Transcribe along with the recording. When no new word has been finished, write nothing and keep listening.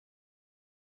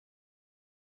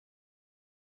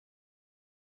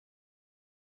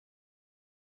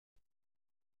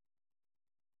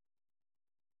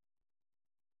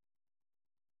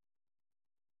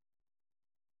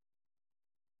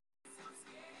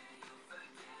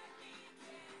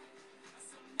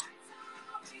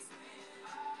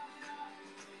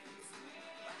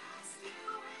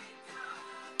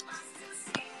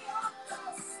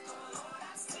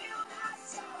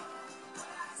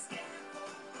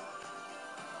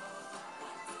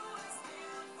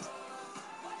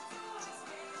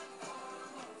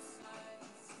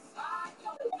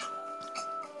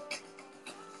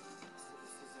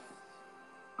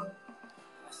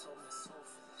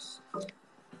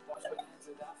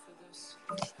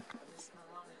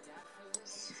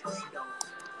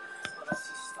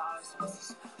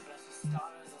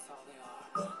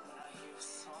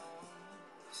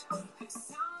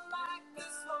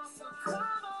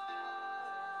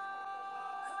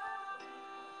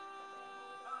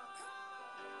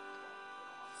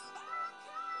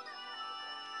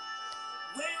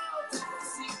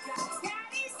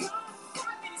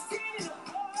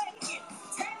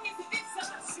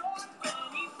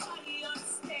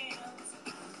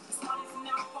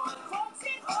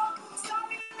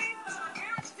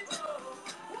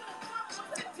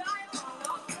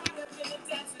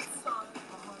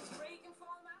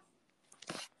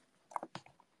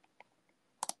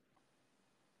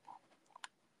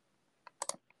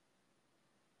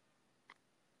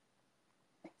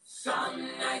Some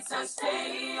nights I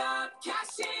stay up,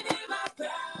 cashing in my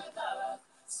bad luck.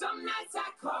 Some nights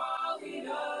I call it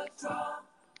a draw.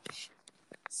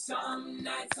 Some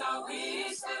nights I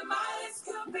wish that my lips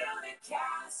could build a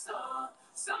castle.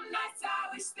 Some nights I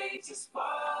wish they just fall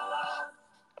off.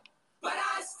 But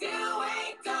I still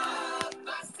wake up,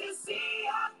 I still see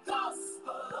a ghost.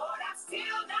 Oh Lord, I'm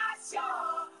still not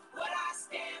sure what I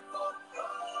stand for.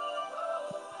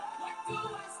 Oh, what do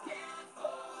I stand for?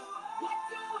 What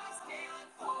do I stand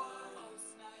for? Most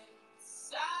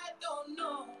nights I don't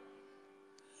know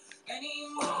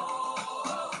anymore.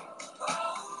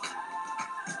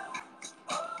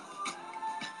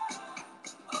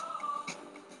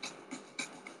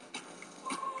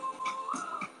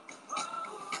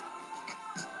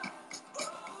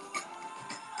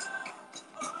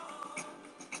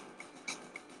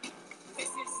 This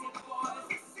is it, boys.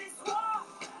 This is war.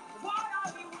 What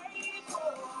are we waiting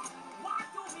for? Why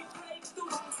don't we break the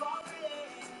rules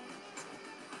already?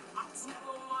 I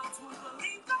don't want to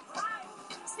believe the hype.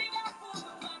 Stay down for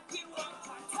the black and white.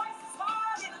 Try twice as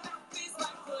hard and the mouth is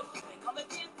like wood. They come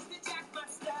again with the jack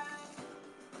mustard.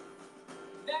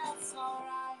 That's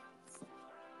alright.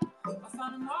 I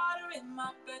found a martyr in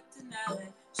my bed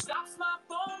tonight. Stops my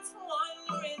bones from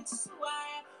wandering. So why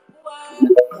am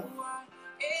oh my.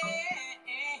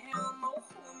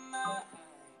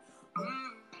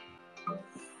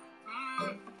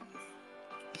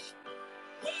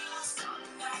 Well, some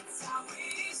nights I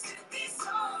wish that this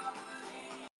all would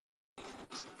end.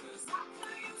 'Cause I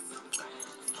could use some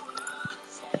friends for a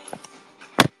change.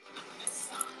 And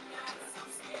some nights I'm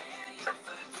scared you'll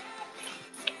forget me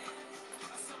again.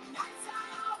 But some nights I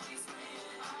always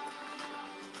win.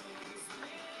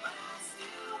 But I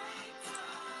still wake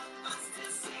up, I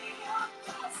still see your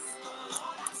ghost. Oh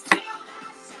Lord, I'm still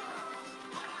not sure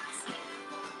what I stand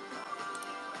for.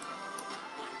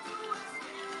 What do I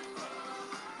stand for?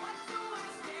 What do I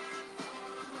stand for?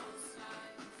 Most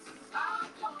nights I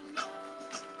don't know.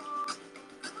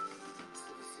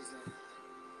 This is it.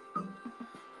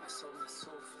 I sold my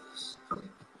soul for this.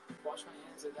 Wash my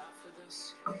hands, I died for this.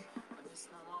 I miss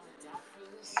my mom and dad for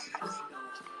this. No.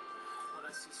 When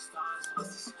I see stars,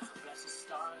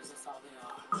 that's all they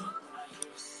are. When I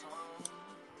hear songs,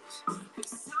 they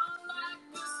sound like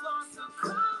this one, so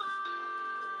come on.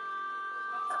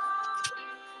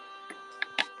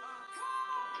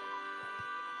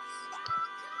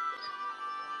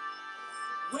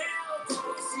 Well,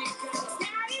 those niggas,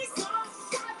 daddy's on,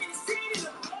 I've been seeing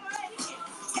the boy.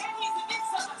 10 years of it,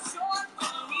 so short,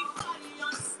 but anybody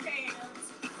understands.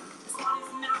 This one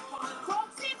is not for the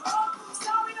folks at home.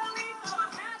 Sorry to leave, but I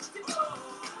have to go.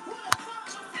 What a fuck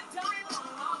was the diamond?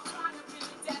 I'll try to be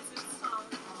the desert sun.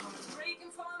 I'm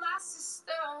breaking for my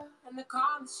sister, and the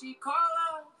call that she called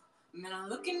up. Man, I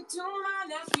look into my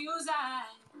nephew's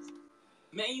eyes.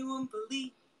 Man, you wouldn't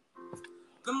believe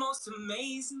the most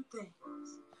amazing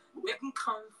things that can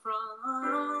come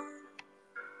from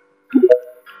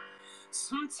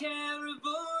some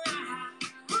terrible ride.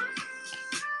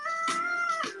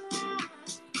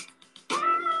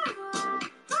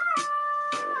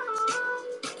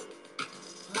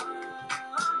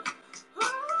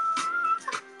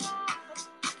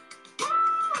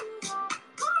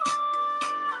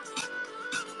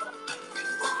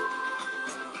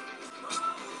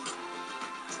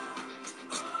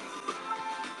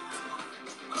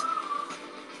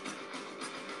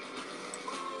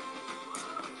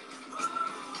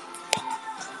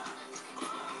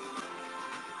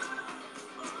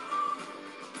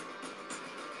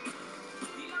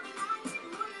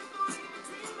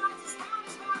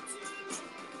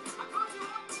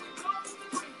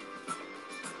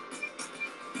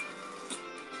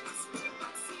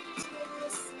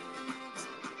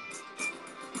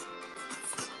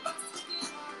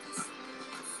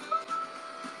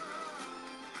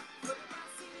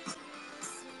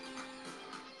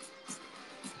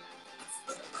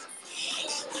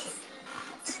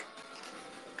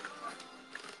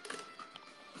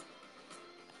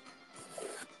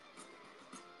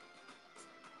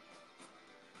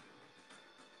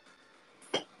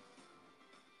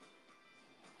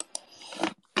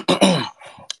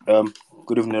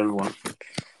 Good evening, everyone.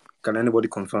 Can anybody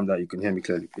confirm that you can hear me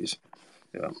clearly, please?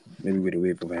 Yeah, maybe with a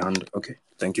wave of a hand. Okay,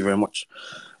 thank you very much.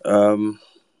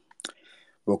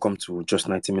 Welcome to Just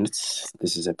 90 Minutes.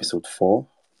 This is episode 4.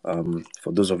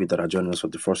 For those of you that are joining us for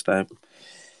the first time,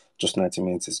 Just 90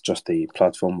 Minutes is just a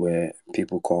platform where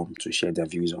people come to share their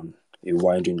views on a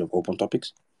wide range of open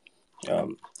topics.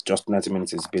 Just 90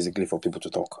 Minutes is basically for people to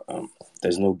talk.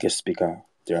 There's no guest speaker.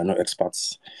 There are no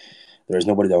experts. There is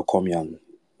nobody that will come here and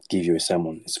give you a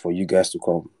sermon. It's for you guys to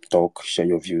come, talk, share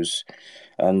your views.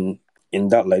 And in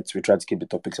that light, we try to keep the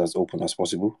topics as open as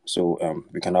possible. So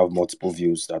we can have multiple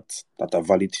views that are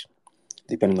valid,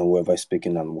 depending on whoever is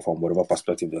speaking and from whatever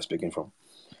perspective they're speaking from.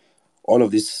 All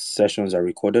of these sessions are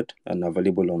recorded and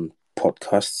available on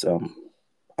podcasts,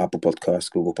 Apple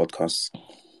Podcasts, Google Podcasts.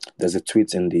 There's a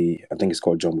tweet in I think it's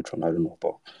called Jumbotron, I don't know,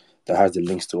 but that has the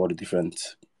links to all the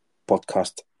different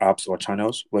podcast apps or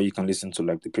channels where you can listen to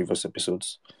like the previous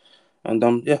episodes. And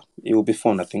yeah, it will be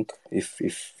fun, I think, if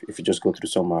you just go through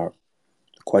some are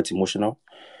quite emotional.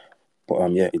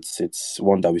 But yeah, it's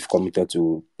one that we've committed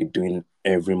to be doing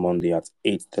every Monday at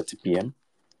 8:30 p.m.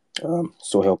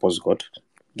 So help us God,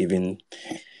 given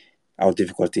our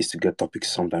difficulties to get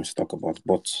topics sometimes to talk about.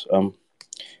 But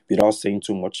without saying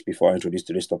too much, before I introduce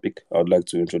today's topic, I would like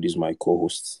to introduce my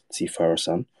co-hosts, Tifa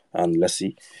Rasan and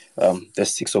Leslie.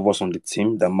 There's 6 of us on the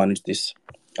team that manage this.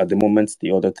 At the moment,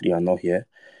 the other 3 are not here,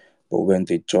 but when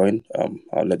they join,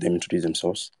 I'll let them introduce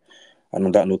themselves. And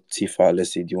on that note, Tifa,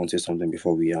 Leslie, do you want to say something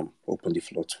before we open the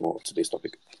floor for today's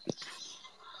topic?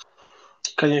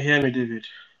 Can you hear me, David?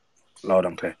 Loud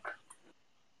and clear.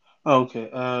 Okay.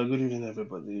 Good evening,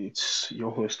 everybody. It's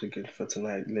your host again for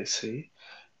tonight, let's say.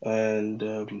 And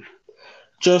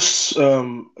just there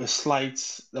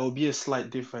will be a slight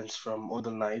difference from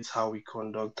other nights, how we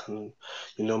conduct and,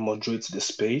 moderate the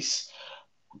space.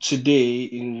 Today,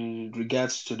 in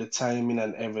regards to the timing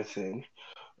and everything,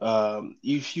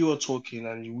 if you are talking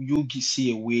and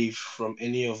see a wave from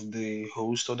any of the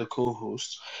host or the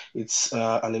co-host, it's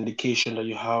an indication that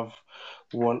you have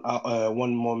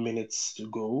 1 more minutes to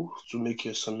go to make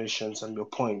your submissions and your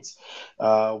points.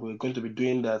 We're going to be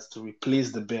doing that to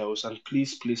replace the bells. And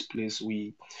please, please, please,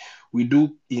 we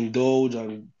do indulge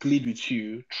and plead with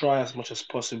you. Try as much as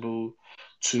possible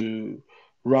to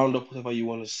round up whatever you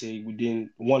want to say within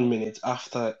 1 minute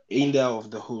after either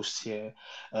of the hosts here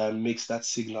makes that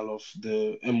signal of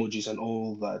the emojis and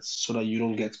all that, so that you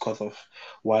don't get cut off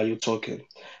while you're talking.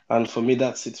 And for me,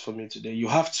 that's it for me today. You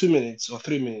have 2 minutes or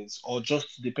 3 minutes, or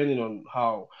just depending on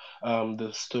how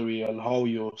the story and how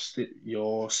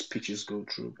your speeches go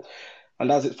through. And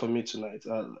that's it for me tonight.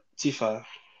 Tifa,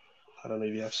 I don't know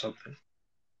if you have something.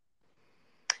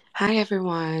 Hi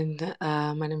everyone,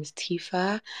 my name is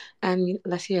Tifa, and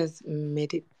Leslie has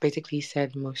basically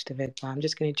said most of it, but I'm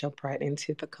just going to jump right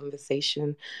into the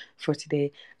conversation for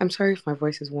today. I'm sorry if my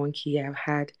voice is wonky. I've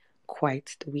had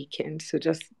quite the weekend, so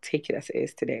just take it as it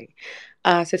is today.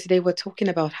 So today we're talking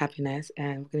about happiness,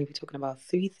 and we're going to be talking about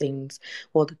 3 things,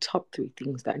 well, the top 3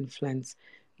 things that influence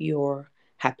your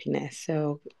happiness.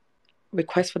 So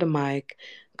request for the mic,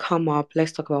 come up,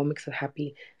 let's talk about what makes us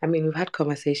happy. I mean, we've had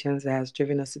conversations that has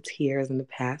driven us to tears in the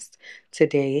past.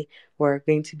 Today, we're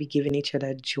going to be giving each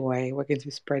other joy. We're going to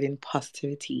be spreading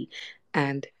positivity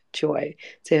and joy.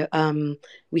 So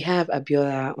we have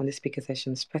Abiola on the speaker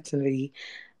session. Certainly,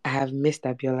 I have missed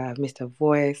Abiola. I've missed her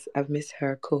voice. I've missed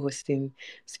her co-hosting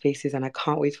spaces, and I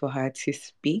can't wait for her to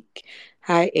speak.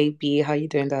 Hi, AB. How you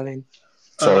doing, darling?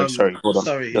 Sorry, hold on.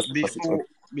 Sorry, Just pass it. Okay.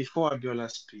 before Abiola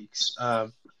speaks,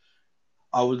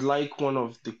 I would like one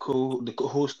of the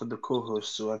host of the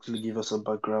co-hosts to actually give us a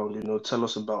background. Tell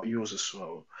us about yours as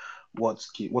well. What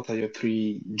are your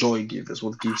 3 joy givers?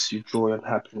 What gives you joy and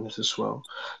happiness as well?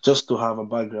 Just to have a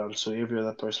background, so every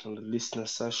other person on the listener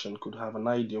session could have an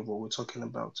idea of what we're talking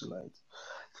about tonight.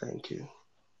 Thank you.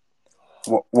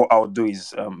 What I'll do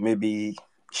is maybe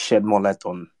shed more light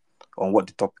on what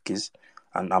the topic is,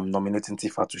 and I'm nominating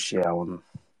Tifa to share our own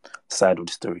side of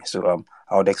the story. So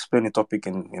I would explain the topic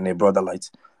in a broader light,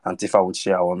 and Tifa would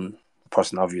share our own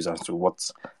personal views as to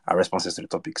what our responses to the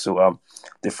topic. So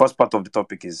the first part of the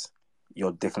topic is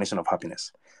your definition of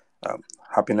happiness.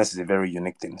 Happiness is a very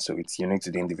unique thing, so it's unique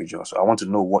to the individual. So I want to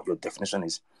know what your definition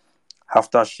is.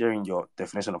 After sharing your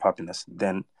definition of happiness,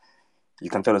 then you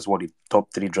can tell us what the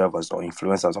top 3 drivers or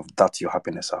influencers of that your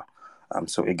happiness are.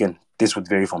 So again, this would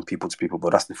vary from people to people,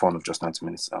 but that's the fun of just 90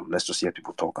 minutes. Let's just hear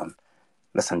people talk and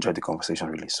let's enjoy the conversation,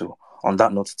 really. So on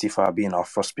that note, Tifa, being our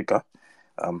first speaker,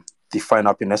 define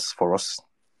happiness for us,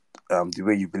 the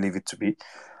way you believe it to be,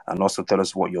 and also tell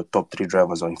us what your top 3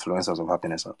 drivers or influencers of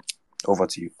happiness are. Over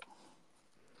to you.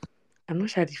 I'm not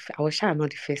sure. I was sure I'm not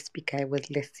the first speaker. I was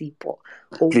Leslie, but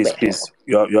Please,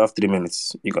 you have 3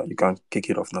 minutes. You can kick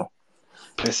it off now.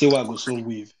 Let's see what I go soon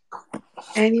with.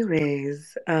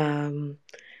 Anyways,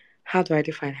 how do I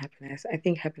define happiness? I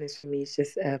think happiness for me is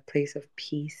just a place of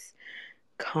peace,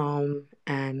 calm,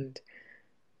 and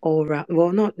all round.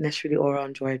 Well, not necessarily all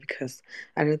round joy, because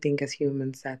I don't think as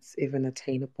humans that's even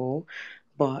attainable.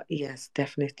 But yes,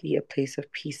 definitely a place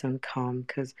of peace and calm,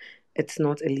 because it's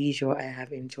not a leisure I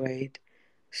have enjoyed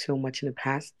so much in the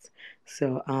past.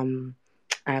 So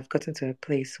I've gotten to a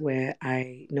place where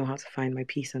I know how to find my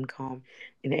peace and calm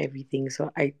in everything.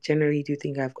 So I generally do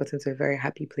think I've gotten to a very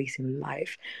happy place in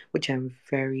life, which I'm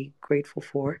very grateful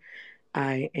for.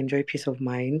 I enjoy peace of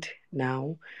mind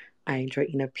now. I enjoy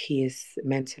inner peace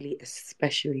mentally,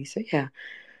 especially. So yeah,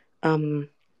 um,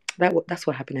 that's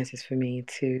what happiness is for me,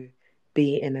 to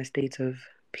be in a state of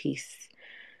peace.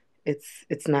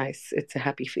 It's nice. It's a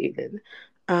happy feeling.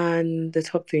 And the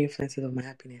top three influences of my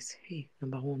happiness. Hey,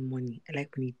 number one, money. I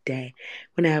like money there.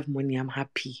 When I have money, I'm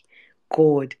happy.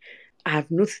 God, I have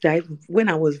noticed that when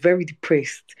I was very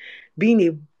depressed, being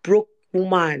a broke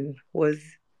woman was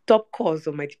top cause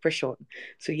of my depression.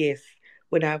 So yes,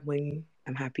 when I have money,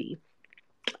 I'm happy.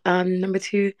 Number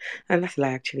two, and that's a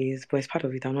lie actually, is but it's part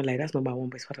of it. I'm not like that's number one,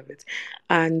 but it's part of it.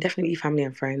 And definitely family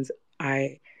and friends.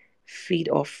 I feed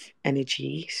off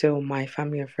energy, so my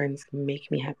family and friends make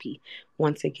me happy.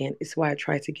 Once again, it's why I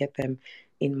try to get them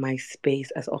in my space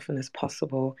as often as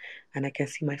possible, and I can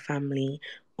see my family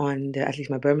on the, at least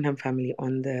my Birmingham family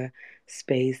on the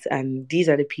space, and these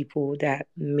are the people that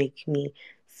make me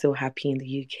so happy in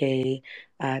the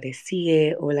UK. The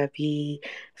CA, Olabi,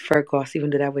 Fergus,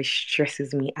 even though that way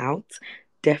stresses me out.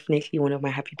 Definitely one of my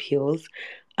happy pills.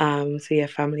 So yeah,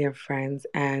 family and friends,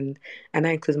 and that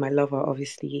includes my lover,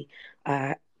 obviously.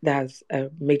 That's a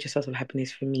major source of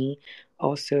happiness for me.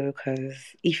 Also, because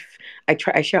if I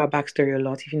share our backstory a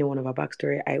lot. If you know one of our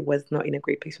backstory, I was not in a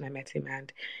great place when I met him,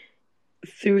 and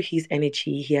through his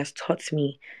energy, he has taught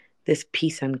me this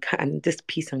peace and this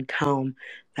peace and calm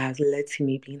that has led to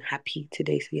me being happy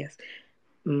today. So yes,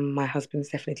 my husband is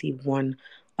definitely one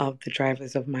of the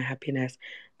drivers of my happiness.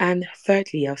 And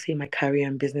thirdly, I'll say my career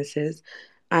and businesses.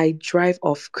 I drive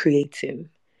off creating.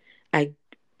 I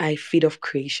I feed off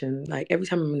creation. Like every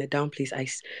time I'm in a down place, I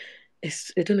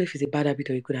don't know if it's a bad habit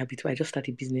or a good habit, but I just start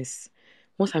a business.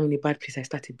 Once I'm in a bad place, I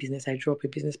start a business. I draw up a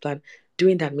business plan.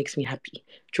 Doing that makes me happy.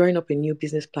 Drawing up a new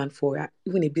business plan for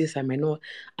even a business I might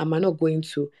not go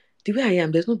into. The way I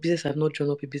am, there's no business I've not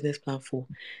drawn up a business plan for.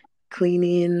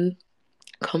 Cleaning,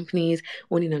 companies,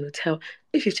 owning an hotel.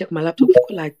 If you check my laptop, I've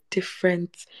got like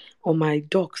different on my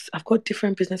docs. I've got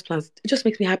different business plans. It just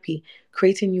makes me happy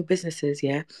creating new businesses.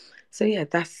 Yeah, so yeah,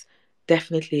 that's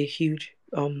definitely a huge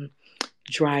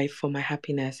drive for my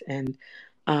happiness,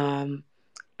 um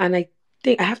and I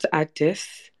think I have to add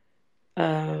this.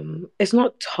 It's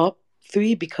not top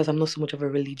three because I'm not so much of a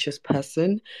religious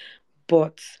person,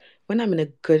 but when I'm in a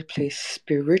good place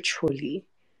spiritually,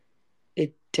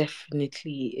 it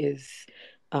definitely is.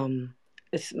 um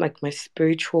it's like my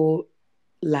spiritual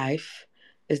life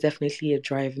is definitely a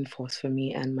driving force for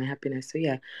me and my happiness. So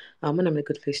yeah, when I'm in a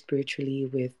good place spiritually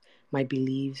with my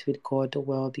beliefs, with God, the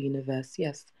world, the universe,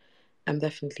 yes, i'm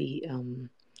definitely um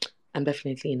I'm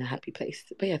definitely in a happy place.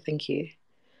 But yeah, thank you.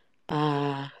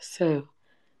 So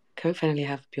can we finally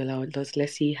have Biola, or does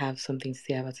Leslie have something to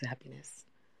say about her happiness?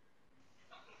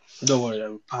 Don't worry, I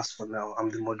will pass for now. I'm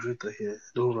the moderator here.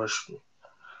 Don't rush me.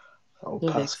 I'll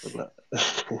No pass for vex. now.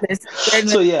 Let's get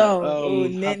me So yeah, oh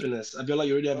Nen. happiness. Abiola,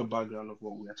 you already have a background of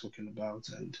what we are talking about,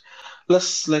 and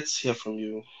let's hear from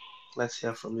you. Let's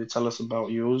hear from you. Tell us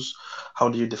about yours. How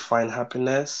do you define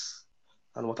happiness,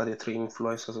 and what are the three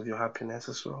influences of your happiness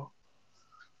as well?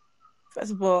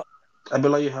 First of all,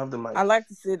 Abiola, you have the I mic. like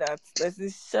to say that let's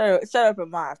just shut up your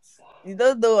mouth. You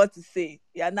don't know what to say.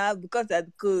 You're now because you're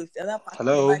the coach, you're not passing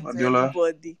the Hello, mic to Abiola.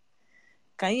 everybody.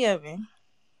 Can you hear me?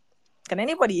 Can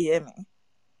anybody hear me?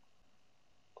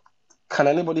 Can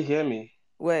anybody hear me?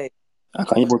 Wait. I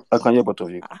can hear both of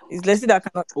you. It's Leslie that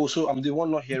cannot. Oh, so I'm the one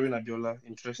not hearing Abiola. Leslie,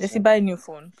 Interesting. buy a new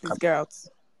phone. Please get out.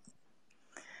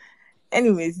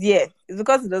 Anyways, yeah, it's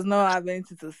because it does not have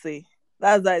anything to say.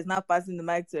 That's why it's not passing the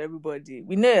mic to everybody.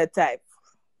 We know your type.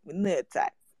 We know your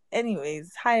type.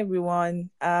 Anyways, hi everyone.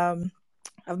 I've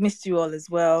missed you all as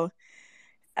well.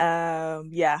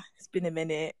 Yeah, it's been a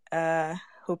minute.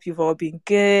 Hope you've all been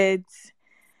good.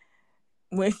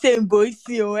 We're saying boys,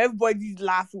 everybody's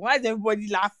laughing. Why is everybody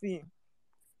laughing?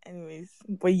 Anyways,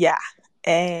 but yeah.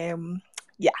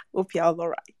 Yeah, hope you're all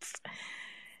right.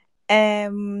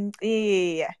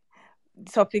 Yeah.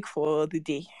 Topic for the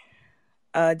day.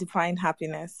 Define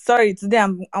happiness. Sorry, today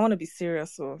I want to be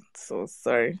serious, so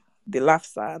sorry. The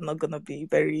laughs are not gonna be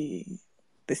very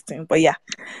distinct, but yeah.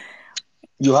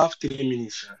 You have 3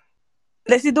 minutes.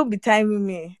 Let's see, don't be timing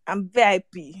me. I'm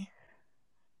VIP.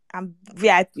 I'm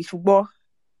VIP football.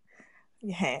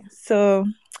 Yeah. So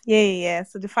yeah.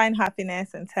 So define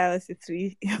happiness and tell us it's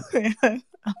three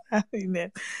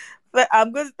happiness. But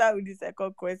I'm going to start with the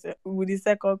second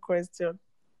question.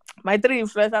 My three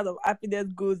influencers of happiness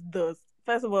goes thus.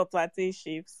 First of all, plantain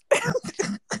shapes.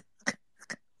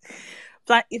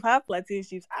 if I have plantain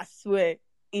chips, I swear,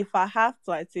 if I have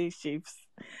plantain chips,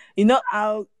 you know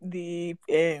how the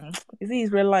is it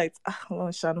Israelites?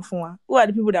 Lord, Shanufua, who are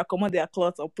the people that come on their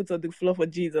clothes or put on the floor for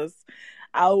Jesus?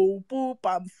 I will put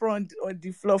palm front on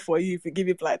the floor for you if you give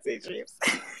me plantain chips.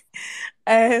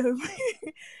 um,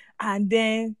 and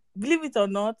then, believe it or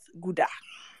not, Gouda.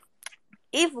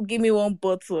 If you give me one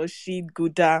bottle of shit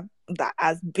Gouda that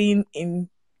has been in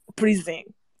prison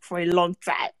for a long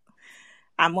time,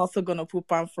 I'm also gonna put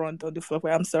palm front on the floor.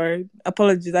 I'm sorry,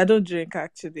 apologies. I don't drink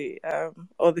actually.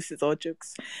 All this is all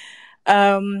jokes.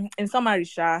 In summary,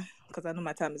 Sha, because I know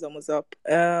my time is almost up.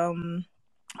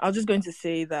 I was just going to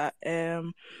say that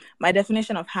my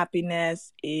definition of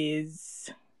happiness is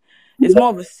more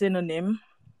of a synonym,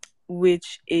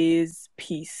 which is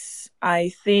peace.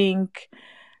 I think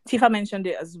Tifa mentioned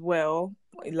it as well,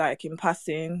 like in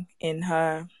passing in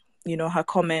her, her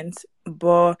comments.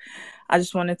 But I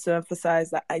just wanted to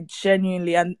emphasize that I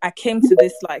genuinely, and I came to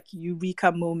this like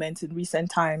eureka moment in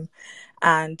recent time,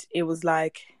 and it was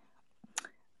like,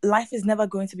 life is never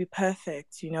going to be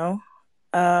perfect, you're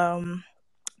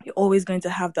always going to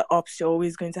have the ups, you're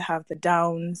always going to have the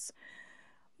downs.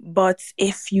 But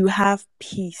if you have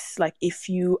peace, like if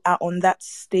you are on that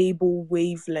stable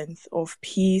wavelength of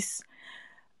peace,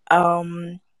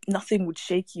 nothing would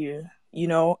shake you,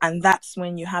 and that's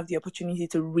when you have the opportunity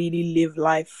to really live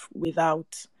life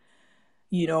without,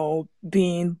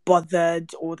 being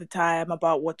bothered all the time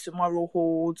about what tomorrow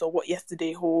holds or what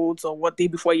yesterday holds or what day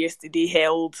before yesterday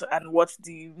held and what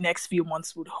the next few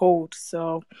months would hold.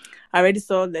 So I already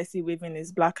saw Leslie waving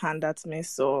his black hand at me.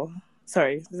 So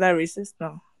sorry, is that racist?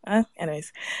 No.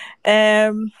 Anyways.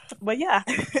 But yeah,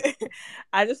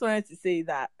 I just wanted to say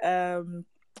that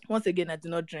once again, I do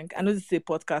not drink. I know this is a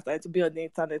podcast. I have to be on the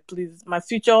internet. Please, my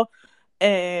future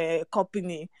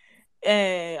company,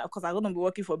 because I'm gonna be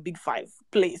working for Big Five.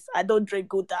 Please, I don't drink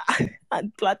Gouda,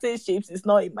 and plantain chips is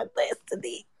not in my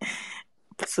destiny.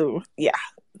 So yeah,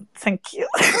 thank you.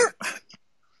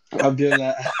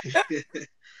 Abiola,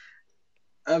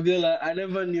 Abiola, I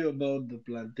never knew about the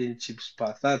plantain chips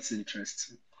part. That's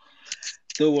interesting.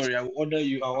 Don't worry, I'll order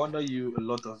you a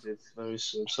lot of it very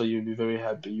soon. So you'll be very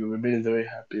happy. You'll remain very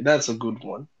happy. That's a good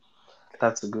one.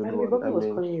 That's a good And one. Bobby I was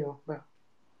mean, calling you. Well,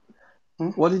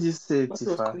 what did you say, Bobby was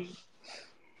Tifa? calling you.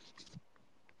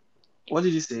 What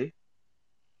did you say?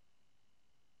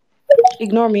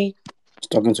 Ignore me. She's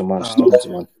talking to man. She's Ah, talking to okay.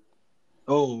 man.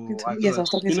 Oh, I Yes, I thought was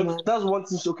talking to man. that's one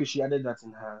thing. Okay, she added that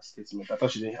in her statement. I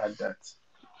thought she didn't add that.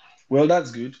 Well,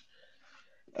 that's good.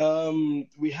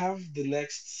 We have the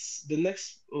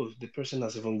next. Oh, the person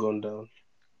has even gone down.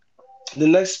 The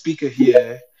next speaker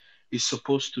here is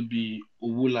supposed to be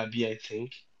Owulabi, I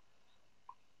think,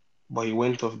 but he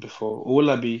went off before.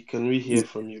 Owulabi, can we hear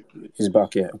from you, please? He's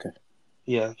back. Yeah. Okay.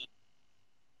 Yeah,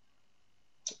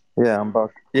 Yeah, I'm back.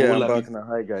 Yeah, I'm Owulabi. back now.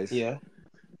 Hi guys. Yeah,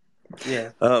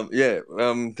 yeah.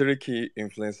 Three key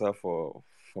influencer for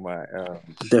my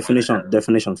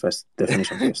Definition first.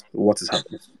 Definition first. What is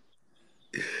happening?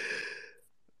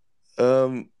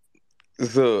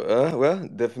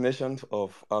 definition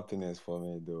of happiness for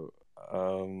me though.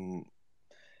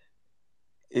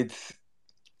 It's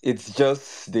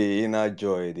just the inner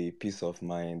joy, the peace of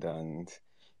mind, and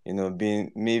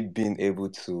being able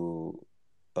to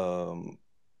um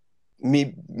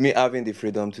me having the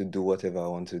freedom to do whatever I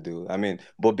want to do. I mean,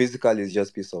 but basically it's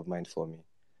just peace of mind for me.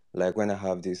 Like when I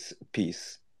have this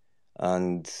peace,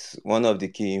 and one of the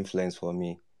key influence for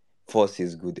me, first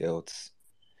is good health,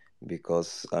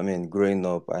 because I mean, growing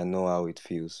up, I know how it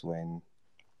feels when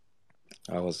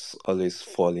I was always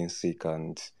falling sick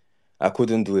and I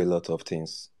couldn't do a lot of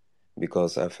things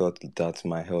because I felt that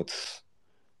my health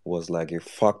was like a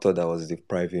factor that was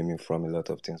depriving me from a lot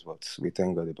of things. But we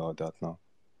thank God about that now.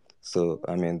 So,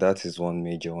 I mean, that is one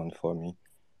major one for me.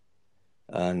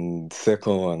 And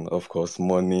second one, of course,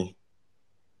 money.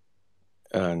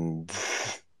 And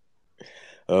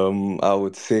I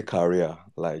would say career,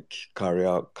 like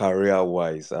career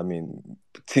wise. I mean,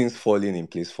 things falling in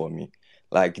place for me.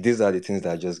 Like these are the things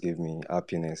that just give me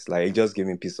happiness. Like it just give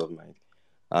me peace of mind.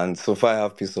 And so far I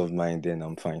have peace of mind, then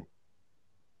I'm fine.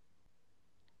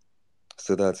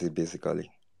 So that's it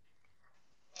basically.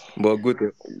 But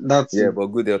good That's a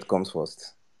health comes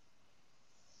first.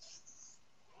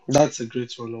 that's a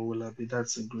great one, Owulabi.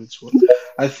 That's a great one.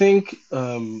 I think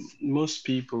most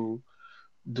people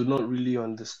do not really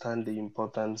understand the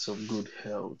importance of good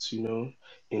health,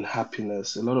 in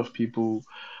happiness. A lot of people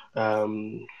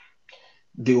um,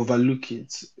 they overlook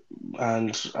it,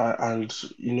 and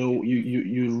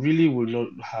you really will not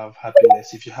have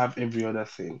happiness if you have every other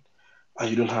thing and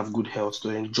you don't have good health to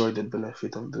enjoy the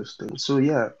benefit of those things. So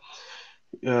yeah,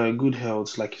 Good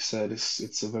health, like you said,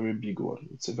 it's a very big one.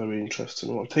 It's a very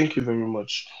interesting one. Thank you very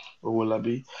much,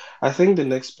 Owolabi. I think the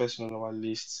next person on our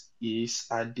list is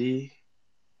Ade.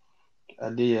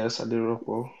 Ade, yes, Ade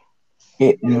Rocco.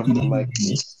 Yeah, You hello, have can the mic, anyone hear me?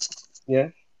 please. Yeah,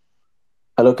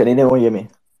 Hello, can anyone hear me?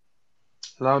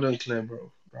 loud and clear,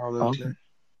 bro. Loud and Okay. clear.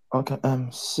 Okay.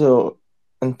 So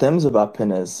in terms of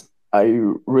happiness, I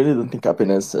really don't think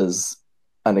happiness is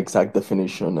an exact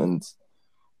definition,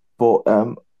 but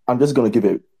I'm just gonna give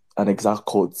it an exact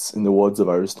quote in the words of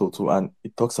Aristotle, and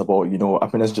it talks about,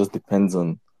 happiness just depends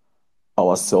on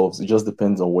ourselves. It just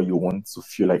depends on what you want to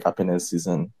feel like happiness is,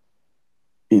 and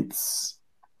it's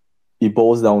it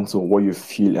boils down to what you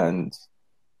feel. And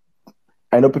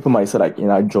I know people might say like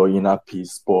inner joy, inner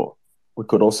peace, but we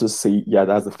could also say, yeah,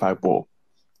 that's the fact. But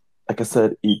like I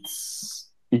said, it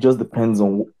just depends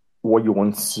on what you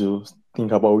want to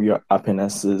think about your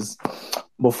happiness is.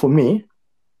 But for me,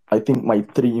 I think my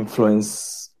three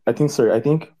influence. I think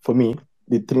for me,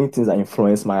 the three things that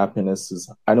influence my happiness is.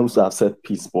 I know I've said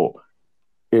peace, but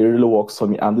it really works for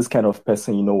me. I'm this kind of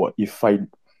person. You know what? If I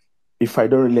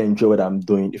don't really enjoy what I'm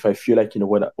doing, if I feel like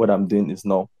what I'm doing is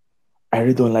not, I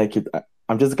really don't like it.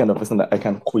 I'm just the kind of person that I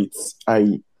can quit.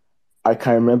 I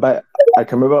can remember I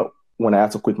can remember when I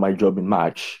had to quit my job in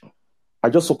March. I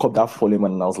just woke up that following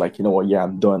and I was like, you know what, yeah,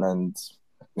 I'm done. And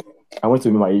I went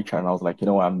to meet my HR and I was like, you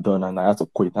know what, I'm done and I had to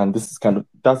quit. And that's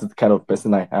the kind of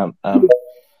person I am.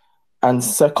 And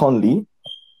secondly,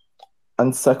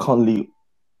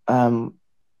 um,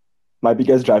 my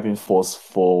biggest driving force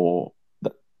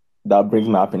that brings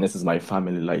my happiness is my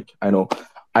family. Like I know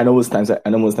most times I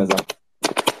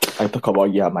talk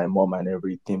about, yeah, my mom and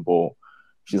everything, but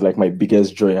she's like my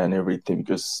biggest joy and everything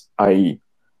because I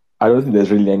don't think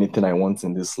there's really anything I want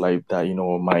in this life that,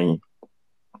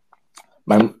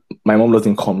 my my mom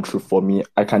doesn't come true for me.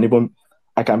 I can be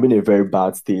in a very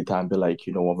bad state and be like,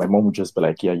 you know what, my mom would just be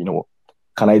like, yeah, you know what,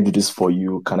 can I do this for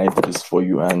you? Can I do this for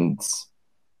you? And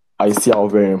I see how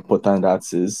very important that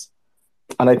is.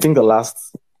 And I think the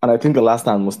last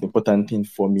and most important thing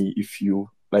for me, if you're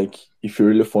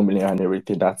really familiar and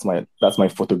everything, that's my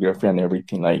photography and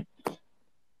everything. Like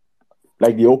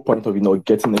the whole point of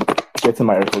getting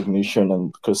my recognition.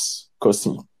 And because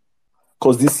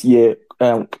this year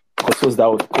because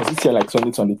this year, like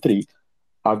 2023,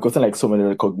 I've gotten like so many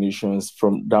recognitions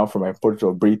from my Portrait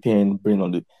of Britain, being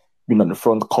on the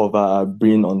front cover,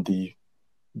 being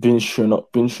shown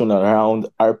around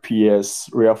RPS,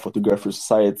 Rare Photography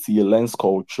Society, Lens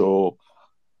Culture.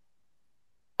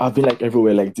 I've been like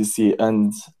everywhere like this year,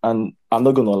 and I'm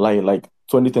not gonna lie, like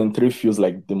 2023 feels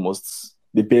like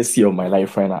the best year of my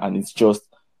life right now, and it's just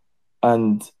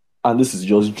and and this is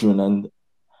just June, and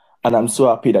I'm so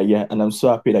happy that, yeah, and I'm so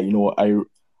happy that,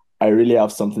 I really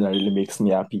have something that really makes me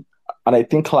happy. And I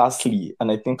think lastly,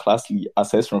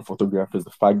 aside from photography, is the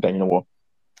fact that,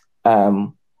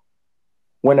 um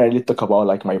when I really talk about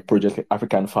like my project, like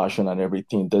African fashion and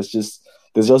everything, there's just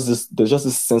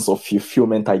this sense of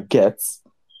fulfillment I get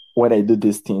when I do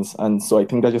these things. And so I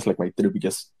think that's just like my three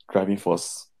biggest driving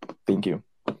force. Thank you.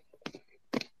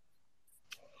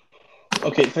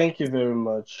 Okay, thank you very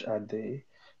much, Ade.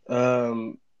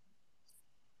 Um,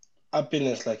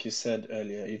 Happiness, like you said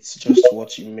earlier, it's just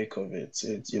what you make of it.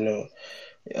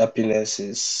 Happiness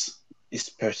is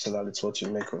personal. It's what you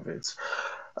make of it.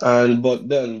 And but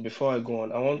then before I go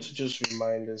on, I want to just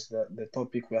remind us that the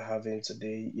topic we're having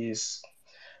today is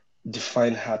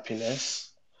define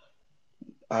happiness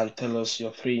and tell us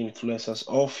your three influences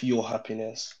of your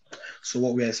happiness. So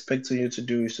what we're expecting you to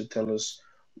do is to tell us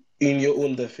in your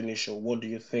own definition, what do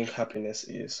you think happiness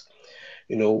is?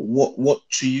 What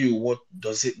to you, what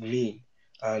does it mean?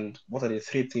 And what are the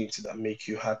three things that make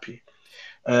you happy?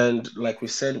 And like we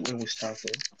said when we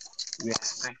started, we're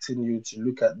expecting you to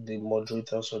look at the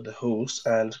moderators or the host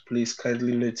and please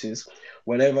kindly notice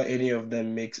whenever any of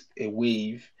them makes a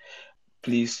wave,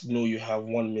 please know you have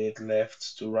 1 minute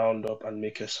left to round up and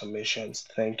make your submissions.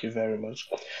 Thank you very much.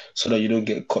 So that you don't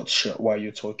get cut short while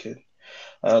you're talking.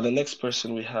 The next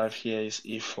person we have here is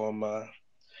Ifoma.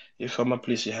 Ifoma,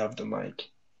 please, you have the mic.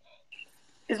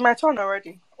 It's my turn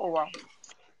already. Oh wow.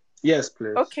 Yes,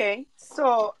 please. Okay.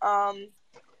 So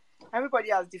everybody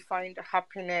has defined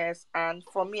happiness, and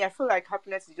for me, I feel like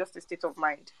happiness is just a state of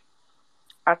mind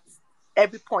at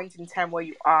every point in time where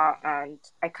you are, and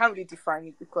I can't really define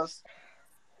it because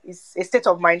it's a state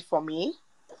of mind for me.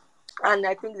 And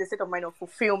I think it's a state of mind of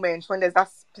fulfillment when there's that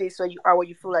place where you are, where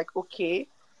you feel like, okay,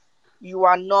 you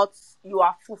are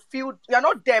fulfilled. You're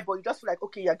not there, but you just feel like,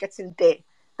 okay, you're getting there.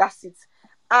 That's it.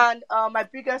 And my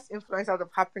biggest influence out of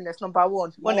happiness, number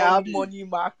one, when I have money in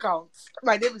my account.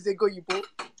 My name is Ego Yibo.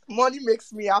 Money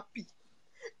makes me happy.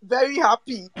 very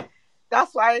happy.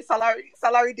 That's why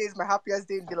salary day is my happiest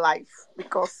day in the life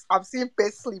because I'm seeing pay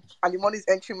slip and the money is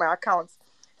entering my account.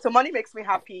 So money makes me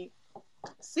happy.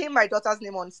 Seeing my daughter's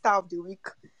name on Star of the Week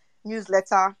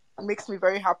newsletter makes me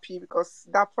very happy because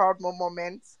that proud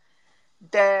moment.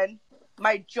 Then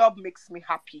my job makes me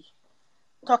happy.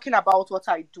 Talking about what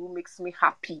I do makes me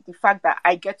happy. The fact that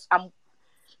I'm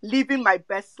living my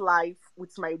best life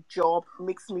with my job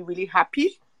makes me really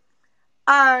happy.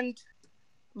 And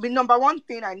the number one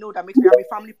thing I know that makes me, I'm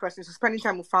a family person, so spending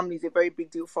time with family is a very big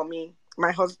deal for me.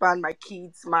 My husband, my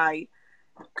kids, my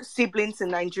siblings in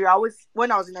Nigeria.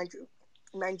 When I was in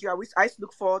Nigeria, I used to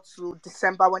look forward to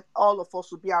December when all of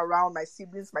us would be around, my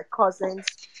siblings, my cousins,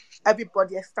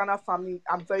 everybody, external family.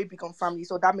 I'm very big on family,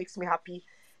 so that makes me happy.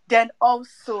 Then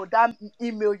also that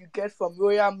email you get from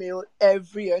Royal Mail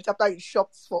every year, after you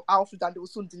shopped for outfit and they will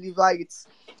soon deliver it,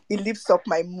 it lifts up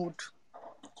my mood.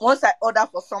 Once I order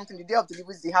for something, the day of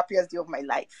delivery is the happiest day of my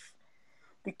life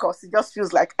because it just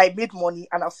feels like I made money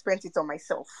and I've spent it on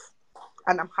myself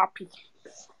and I'm happy.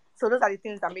 So those are the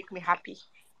things that make me happy.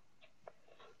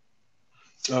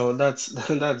 Oh, that's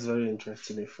very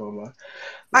interesting, Informa.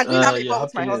 And doing that Your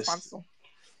with my husband, happiness. so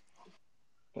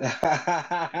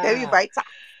very vital.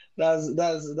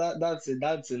 That's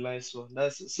a nice one.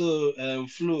 That's so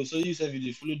Flo. So you said you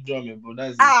did Flo drumming, but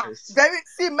that's interesting.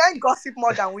 Men gossip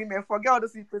more than women. Forget all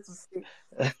those people to say.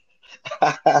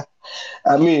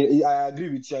 I mean, I agree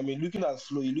with you. I mean, looking at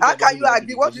Flo, you look How like can somebody you that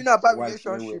agree? actually What do you gossips know with your about wife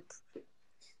very well. relationship?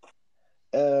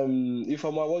 If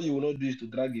I'm what you will not do is to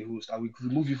drag a host, I will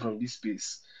remove you from this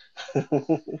space.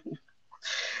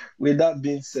 With that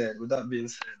being said,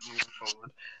 moving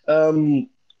forward,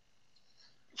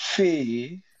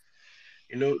 Faye,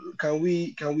 can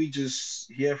we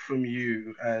just hear from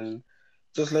you and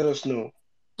just let us know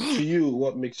to you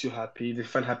what makes you happy,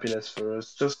 define happiness for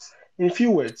us, just in a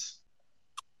few words.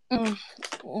 The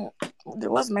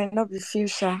words might not be few,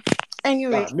 sha.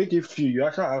 Anyway, Make it few. You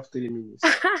actually have 3 minutes.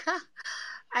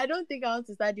 I don't think I want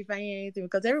to start defining anything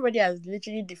because everybody has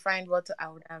literally defined what I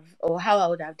would have or how I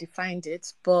would have defined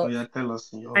it. Oh But yeah, tell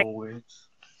us in your my, own words.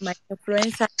 my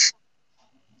influencer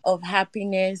of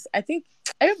happiness, I think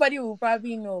everybody will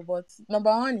probably know, but number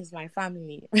one is my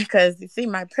family because you see,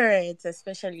 my parents,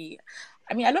 especially.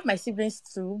 I mean, I love my siblings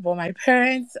too, but my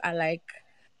parents are like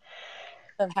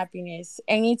of happiness.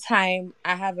 Anytime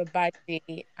I have a bad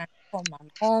day, I call my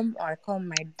mom or I call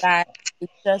my dad, it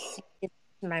just lifts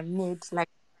my mood. Like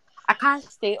I can't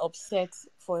stay upset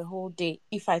for a whole day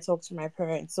if I talk to my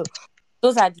parents. So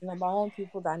those are the number one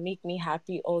people that make me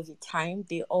happy all the time.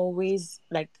 They always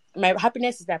like my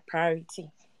happiness is their priority,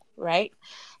 right?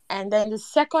 And then the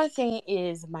second thing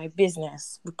is my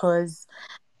business because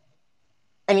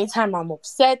anytime I'm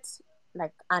upset,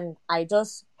 like, and I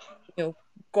just,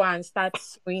 go and start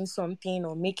sewing something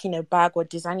or making a bag or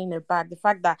designing a bag, the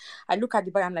fact that I look at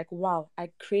the bag, I'm like, wow, I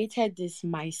created this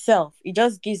myself. It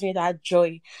just gives me that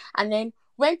joy. And then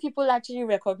when people actually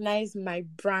recognize my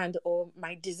brand or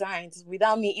my designs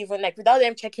without me even, like, without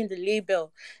them checking the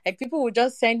label, like, people will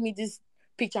just send me this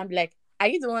picture and be like, are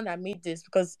you the one that made this?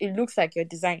 Because it looks like your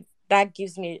design. That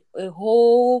gives me a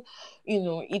whole,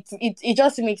 it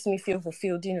just makes me feel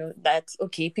fulfilled, that,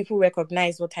 okay, people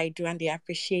recognize what I do and they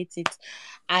appreciate it.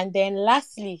 And then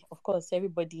lastly, of course,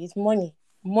 everybody is money.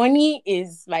 Money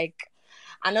is like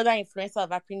another influencer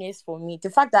of happiness for me. The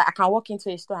fact that I can walk into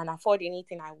a store and afford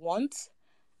anything I want,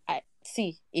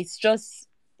 it's just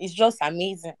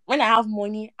amazing. When I have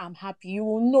money, I'm happy. You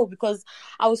will know because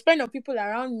I will spend on people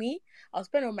around me. I'll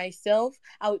spend on myself.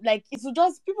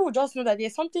 People will just know that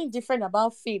there's something different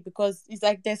about Faye because it's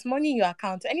like there's money in your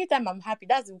account. Anytime I'm happy,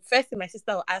 that's the first thing my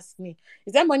sister will ask me.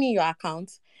 Is there money in your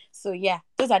account? So yeah,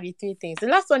 those are the three things. The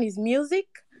last one is music.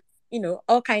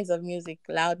 All kinds of music,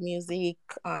 loud music,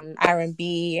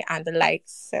 R&B and the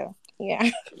likes. So yeah.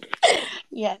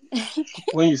 Yeah.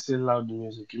 When you say loud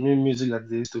music, you mean music that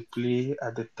they used to play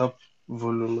at the top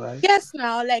volume, right? Yes,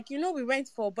 now, like, we went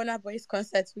for Burna Boy's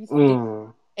concert recently.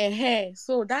 Mm.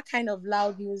 So that kind of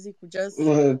loud music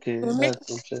Okay, will make me that's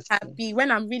interesting. happy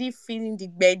when I'm really feeling the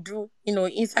bedroom,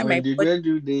 inside When my the body.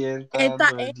 do they enter Enter,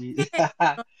 body. Okay,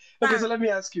 so understand? let me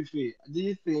ask you, Faye, do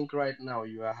you think right now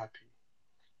you are happy?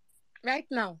 Right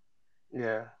now,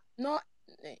 Yeah. not.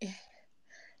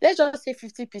 Let's just say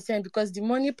 50% because the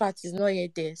money part is not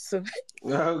yet there. So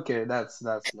Okay, that's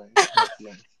nice. That's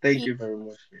nice. Thank you very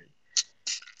much, Faye.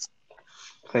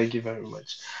 Thank you very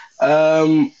much.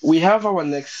 We have our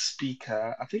next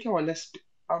speaker. I think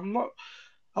I'm not.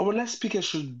 Our next speaker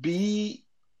should be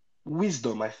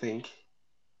Wisdom. I think.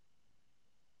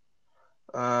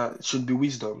 It should be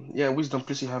Wisdom. Yeah, Wisdom.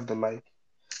 Please, you have the mic.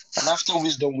 And after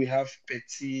Wisdom, we have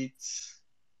Petit.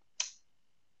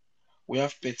 We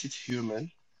have Petite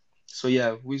Human. So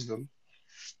yeah, Wisdom.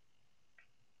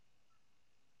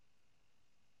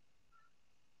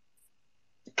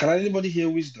 Can anybody hear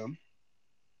Wisdom?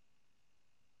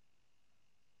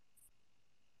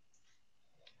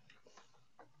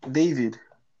 David.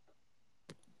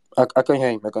 I can't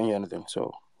hear him. I can't hear anything.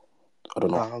 So I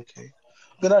don't know. Okay.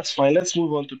 Okay, that's fine. Let's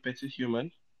move on to Petite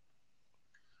Human.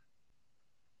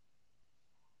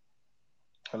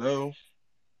 Hello.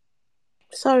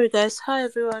 Sorry, guys. Hi,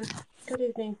 everyone. Good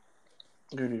evening.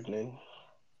 Good evening.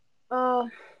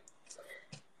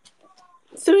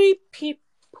 Three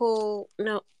people.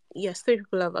 No, yes, three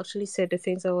people have actually said the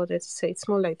things I wanted to say. It's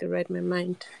more like they read my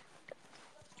mind.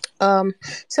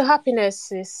 So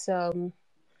happiness is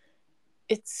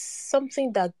it's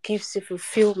something that gives you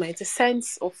fulfillment, a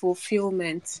sense of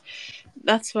fulfillment.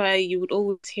 That's why you would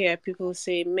always hear people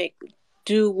say,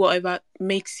 do whatever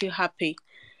makes you happy.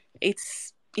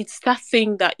 It's that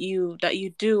thing that you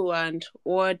do, and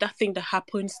or that thing that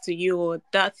happens to you, or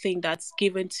that thing that's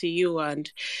given to you,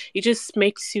 and it just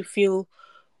makes you feel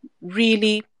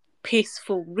really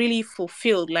peaceful, really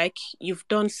fulfilled, like you've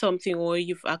done something or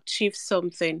you've achieved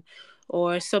something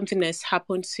or something has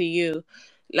happened to you.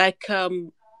 Like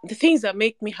the things that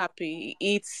make me happy,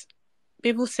 it's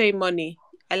people say money.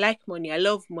 I like money. I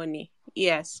love money.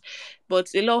 Yes. But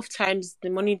a lot of times the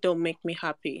money don't make me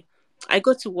happy. I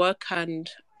go to work and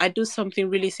I do something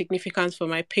really significant for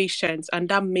my patients, and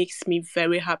that makes me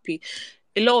very happy.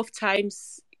 A lot of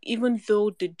times, even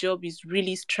though the job is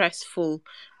really stressful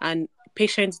and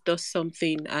patients does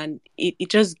something, and it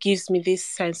just gives me this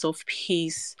sense of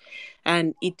peace,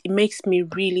 and it makes me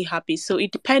really happy. So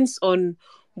it depends on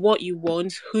what you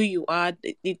want, who you are,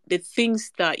 the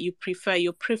things that you prefer,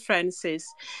 your preferences,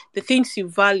 the things you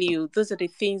value. Those are the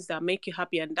things that make you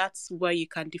happy, and that's where you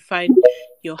can define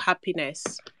your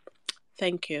happiness.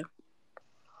 Thank you.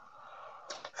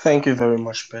 Thank you very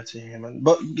much, Petite Human.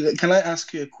 But can I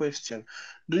ask you a question?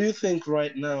 Do you think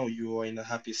right now you are in a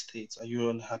happy state? Are you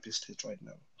in a happy state right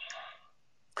now?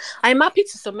 I'm happy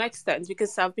to some extent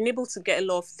because I've been able to get a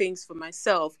lot of things for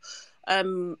myself.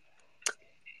 And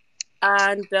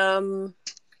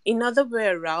in other way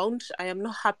around, I am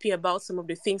not happy about some of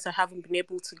the things I haven't been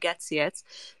able to get yet.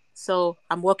 So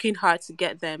I'm working hard to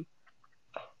get them.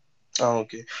 Oh,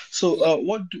 okay. So,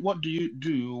 what do you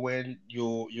do when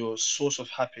your source of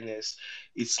happiness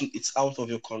it's out of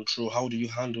your control? How do you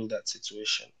handle that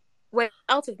situation? When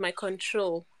out of my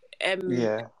control,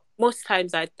 Yeah. most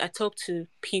times I talk to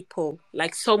people,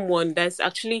 like someone that's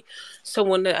actually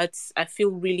someone that I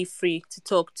feel really free to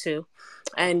talk to.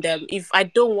 And if I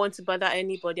don't want to bother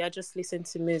anybody, I just listen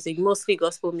to music, mostly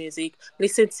gospel music,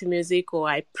 listen to music, or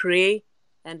I pray,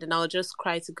 and then I'll just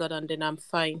cry to God, and then I'm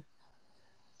fine.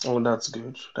 Oh, that's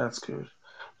good. That's good.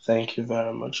 Thank you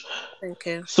very much. Thank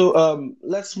you. So,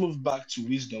 let's move back to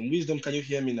Wisdom. Wisdom, can you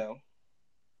hear me now?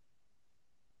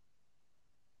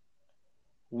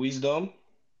 Wisdom?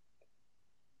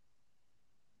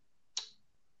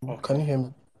 Can you Okay. hear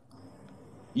me?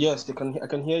 Yes, I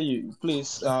can hear you.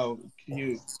 Please, can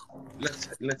you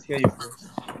let's hear you first.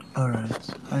 All right.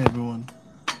 Hi everyone.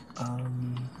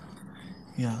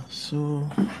 Yeah. So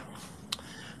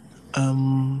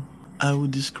um, I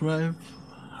would describe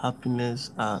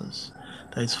happiness as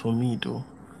that is for me though.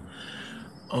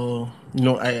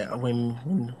 I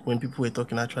when people were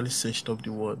talking, I actually searched up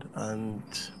the word, and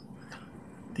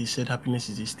they said happiness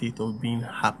is a state of being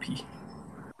happy,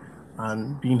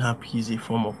 and being happy is a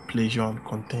form of pleasure and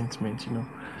contentment.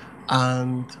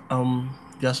 And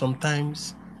there are some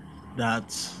times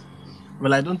that,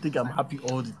 well, I don't think I'm happy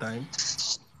all the time.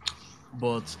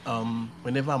 But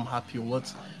whenever I'm happy,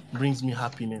 what brings me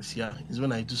happiness, yeah, is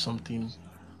when I do something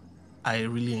I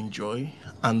really enjoy,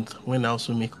 and when I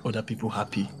also make other people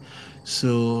happy.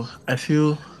 So I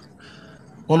feel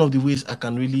one of the ways I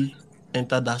can really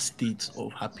enter that state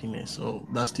of happiness, or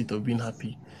that state of being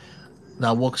happy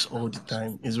that works all the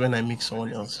time, is when I make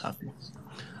someone else happy.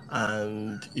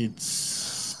 And it's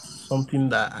something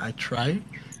that I try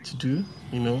to do,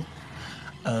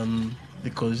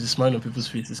 because the smile on people's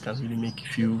faces can really make you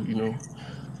feel,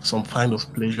 some kind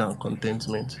of pleasure and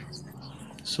contentment.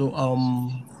 So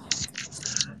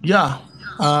yeah.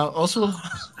 Also,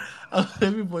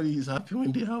 everybody is happy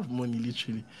when they have money,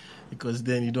 literally, because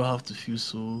then you don't have to feel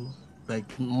so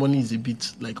like money is a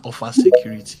bit like offers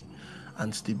security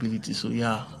and stability. So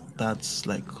yeah, that's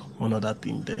like one other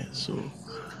thing there. So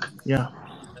yeah.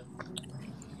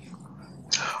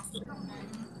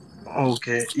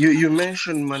 Okay. You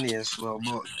mentioned money as well,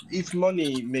 but if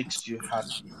money makes you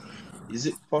happy, is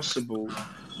it possible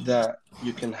that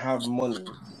you can have money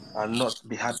and not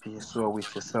be happy as well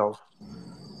with yourself?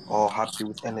 or happy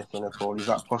with anything at all? Is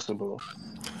that possible?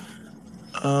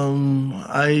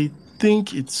 I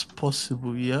think it's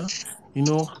possible, yeah. You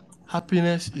know,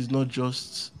 happiness is not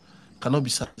just cannot be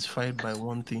satisfied by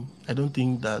one thing. I don't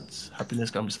think that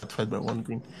happiness can be satisfied by one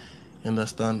thing. You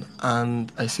understand?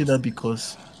 And I say that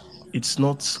because it's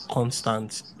not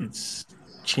constant, it's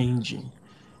changing,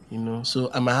 you know. So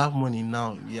I might have money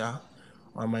now, yeah.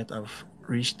 I might have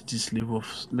reached this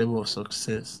level of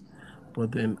success,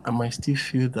 but then I might still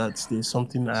feel that there's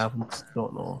something I haven't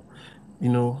done or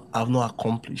I've not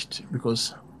accomplished.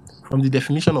 Because from the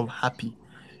definition of happy,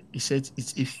 it says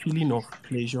it's a feeling of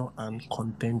pleasure and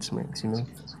contentment,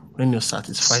 when you're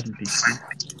satisfied with a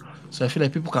state. So I feel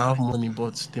like people can have money,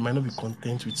 but they might not be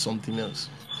content with something else.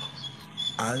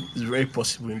 And it's very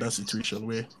possible in that situation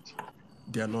where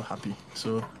they are not happy.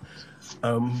 So,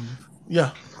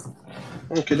 yeah.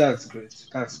 Okay, that's great.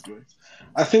 That's great.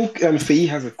 I think Faye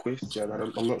has a question.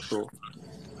 I'm not sure.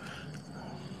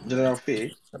 General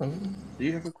Faye, Um, do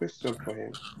you have a question for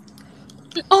him?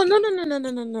 Oh,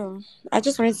 no. I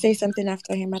just wanted to say something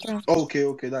after him. I don't have.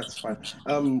 Okay, that's fine.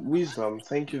 Wisdom,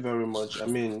 thank you very much. I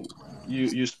mean,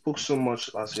 you spoke so much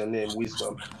as your name,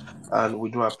 Wisdom, and we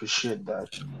do appreciate that.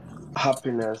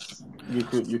 Happiness, you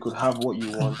could have what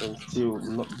you want and still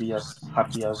not be as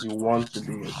happy as you want to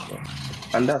be as well.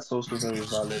 And that's also very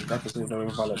valid. That's also a very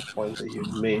valid point that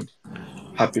you've made.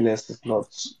 Happiness is not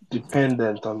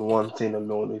dependent on one thing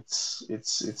alone.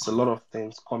 It's a lot of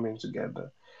things coming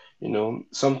together.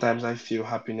 Sometimes I feel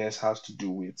happiness has to do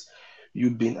with you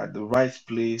being at the right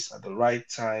place at the right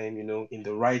time, in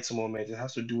the right moment. It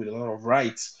has to do with a lot of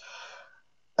rights.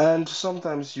 And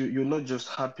sometimes you're not just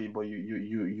happy, but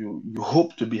you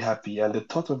hope to be happy. And the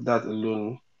thought of that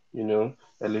alone, you know,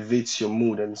 elevates your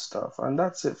mood and stuff. And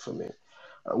that's it for me.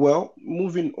 Well,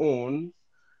 moving on,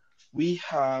 we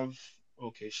have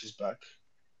okay, she's back.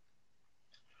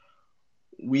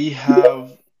 We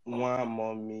have one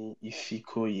mommy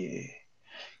Ifikoye.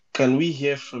 Can we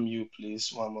hear from you,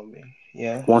 please, one mommy?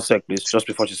 Yeah. One sec, please, just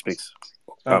before she speaks.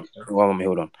 Okay. One moment,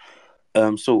 hold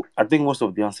on. So I think most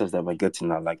of the answers that we're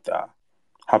getting are like that.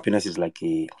 Happiness is like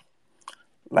a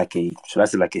should I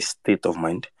say like a state of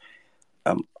mind.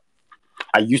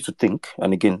 I used to think,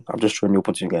 and again, I'm just trying to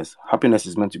open to you guys. Happiness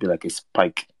is meant to be like a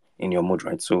spike in your mood,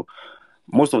 right? So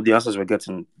most of the answers we're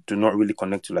getting do not really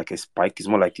connect to like a spike. It's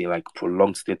more like a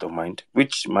prolonged state of mind,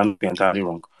 which might be entirely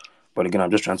wrong. But again,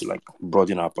 I'm just trying to like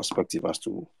broaden our perspective as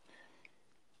to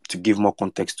give more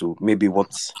context to maybe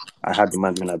what I had in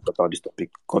mind when I brought out this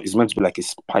topic. 'Cause it's meant to be like a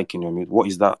spike in your mood. What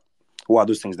is that? What are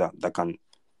those things that can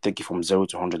take you from 0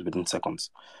 to 100 within seconds?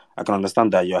 I can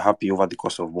understand that you're happy over the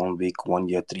course of 1 week, 1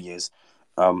 year, 3 years.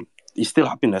 It's still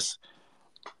happiness,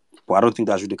 but I don't think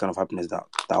that's really the kind of happiness that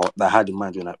I had in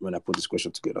mind when I put this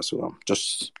question together. So I'm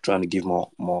just trying to give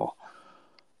more,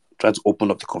 try to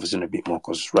open up the conversation a bit more,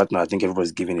 because right now I think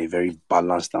everybody's giving a very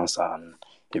balanced answer and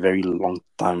a very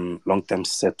long-term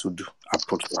settled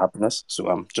approach to happiness.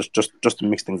 So just to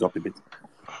mix things up a bit.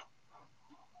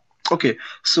 Okay.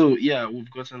 So yeah, we've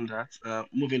gotten that.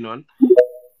 Moving on.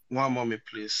 One mommy,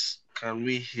 please. Can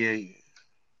we hear you?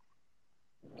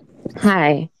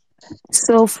 Hi.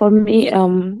 So for me,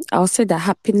 I'll say that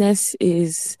happiness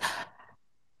is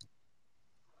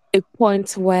a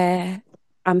point where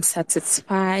I'm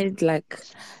satisfied, like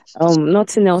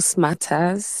nothing else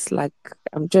matters. Like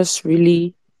I'm just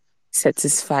really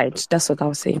satisfied. That's what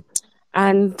I'll say.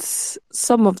 And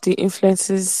some of the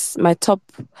influences, my top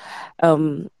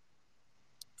um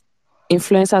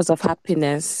influencers of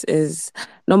happiness is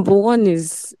number one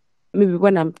is maybe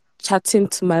when I'm chatting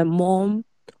to my mom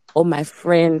or my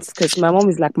friends, because my mom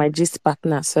is like my gist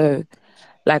partner. So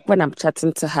like when I'm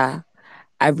chatting to her,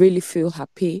 I really feel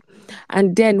happy.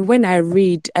 And then when I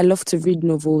read, I love to read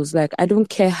novels. Like I don't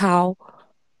care how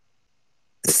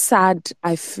sad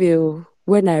I feel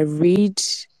when I read.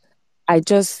 It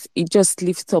just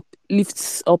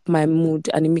lifts up my mood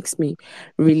and it makes me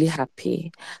really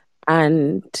happy.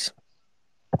 And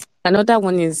another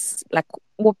one is like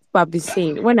what people have been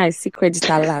saying. When I see credit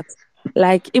alert,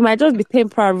 like it might just be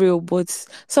temporary, but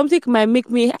something might make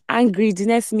me angry the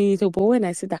next minute. But when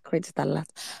I see that credit alert,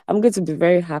 I'm going to be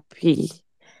very happy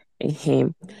in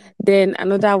him. Then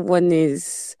another one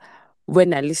is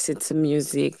when I listen to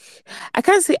music. I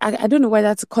can't say I don't know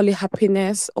whether to call it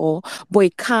happiness but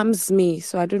it calms me.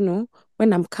 So I don't know.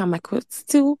 When I'm calm, I could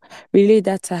still relate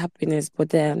that to happiness. But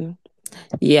then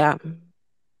yeah,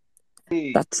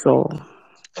 Hey, that's all.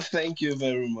 Thank you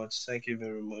very much. Thank you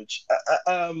very much.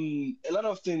 A lot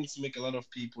of things make a lot of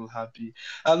people happy.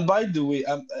 And by the way,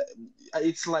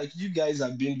 it's like you guys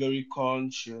have been very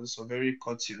conscious or very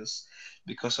courteous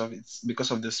because of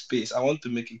the space. I want to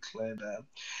make it clear that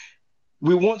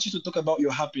we want you to talk about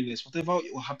your happiness, whatever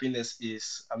your happiness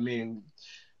is. I mean,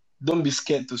 don't be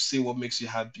scared to say what makes you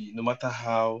happy, no matter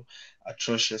how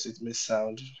atrocious it may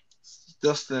sound.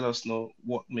 Just let us know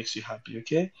what makes you happy,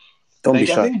 okay? Don't be Like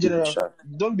I shy. think Don't be General, shy.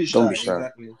 don't be Don't be shy. shy.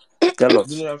 Exactly, Tell us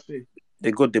General Faye.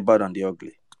 the good, the bad, and the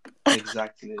ugly.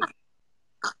 Exactly,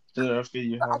 General Faye.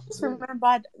 You I have just the.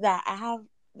 remembered that I have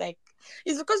like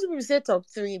it's because people say top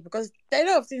three because there are a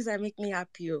lot of things that make me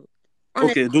happy. Oh.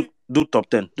 Honestly, Okay, do top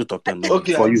 10. Do top 10. Don't worry.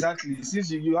 Okay, For you. exactly.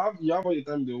 Since you have all the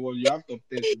time in the world, you have top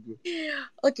 10 to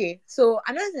go. okay, so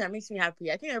another thing that makes me happy,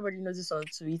 I think everybody knows this one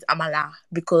to eat amala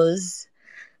because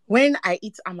when I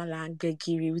eat amala and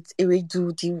gbegiri with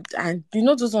ewedu, and you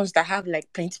know those ones that have like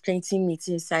plenty meat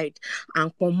inside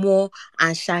and pomo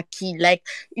and shaki, like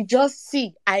you just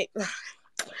see,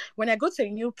 when I go to a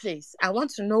new place, I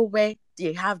want to know where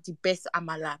they have the best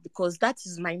amala because that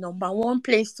is my number one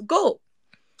place to go.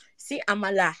 See,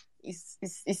 amala is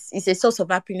a source of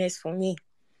happiness for me.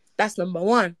 That's number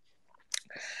one.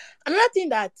 Another thing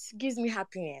that gives me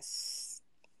happiness,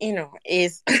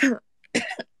 is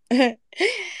a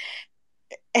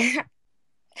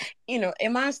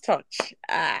man's touch.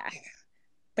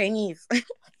 Pennies.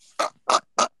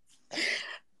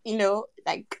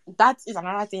 Like that is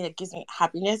another thing that gives me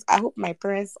happiness. I hope my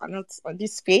parents are not on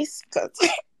this space, but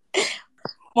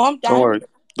mom, Don't dad, worry.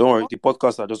 Don't worry. mom, The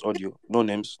podcasts are just audio. No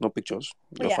names, no pictures.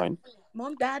 oh You're yeah, fine.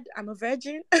 mom, dad, I'm a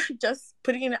virgin. Just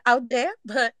putting it out there,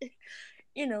 but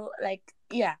like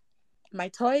yeah, my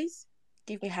toys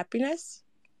give me happiness,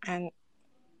 and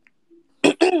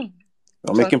We're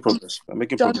John making progress. We're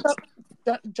making John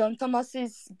progress. John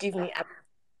Thomas's give me happiness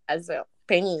as well.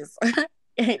 Pennies,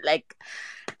 like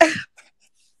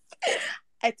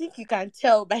I think you can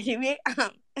tell by the way.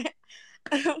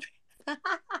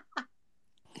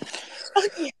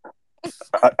 Okay,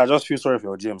 I just feel sorry for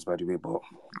your James, by the way, but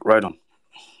right on.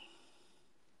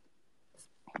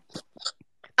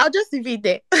 I'll just leave it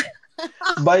there.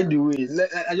 By the way,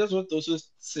 I just want to also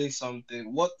say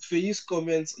something. What Faye's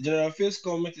comments, General Faye's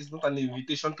comment is not an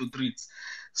invitation to treat.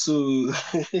 So,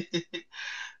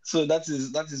 so that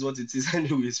is what it is.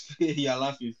 Anyways, Faye, you're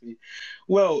laughing, Faye.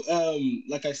 Well,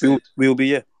 like I said, We'll be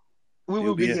here. we We'll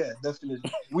will be be here. here,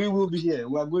 definitely. We will be here.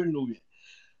 We are going nowhere.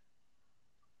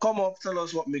 Come up, tell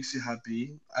us what makes you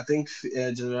happy. I think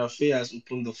General Faye has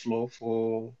opened the floor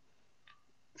for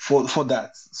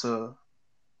that. So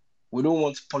we don't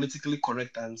want politically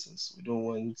correct answers. We don't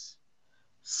want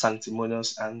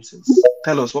sanctimonious answers.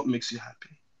 Tell us what makes you happy.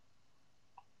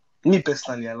 Me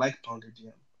personally, I like pounded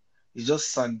yam. It's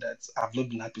just sad that I've not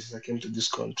been happy since I came to this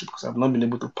country because I've not been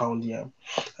able to pound yam.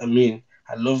 I mean,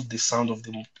 I love the sound of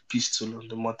the pistol on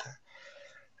the mortar.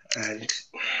 And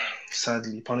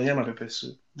sadly, pounded yam and pepper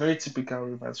soup. Very typical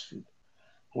Rivers food.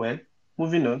 Well,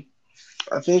 moving on.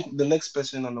 I think the next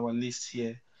person on our list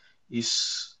here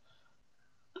is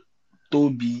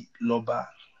Toby Loba.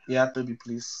 Yeah, Toby,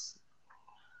 please.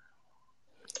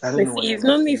 I don't But know see, why you're you've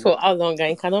known me laughing. for how long and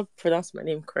you cannot pronounce my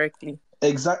name correctly.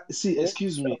 Exactly. See, Yeah.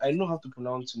 excuse me. I know how to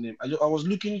pronounce your name. I was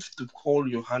looking to call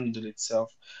your handle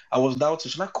itself. I was doubting,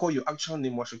 should I call your actual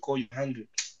name or should I call your handle?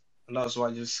 And that's why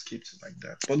I just skipped it like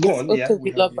that. But go It's on. Yeah,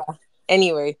 we Otobi have you. Loba.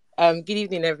 Anyway, good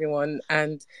evening, everyone.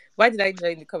 And why did I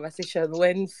join the conversation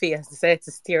when Faye has decided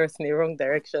to steer us in the wrong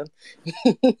direction?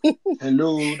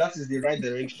 Hello, that is the right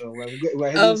direction. We're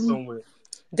heading um, somewhere.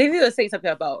 David was saying something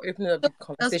about opening up So the does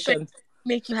pen conversation.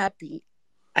 make you happy?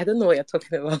 I don't know what you're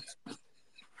talking about.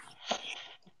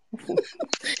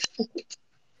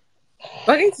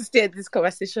 We're going to steer this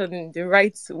conversation in the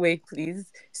right way,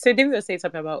 please. So David was saying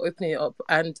something about opening it up,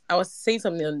 and I was saying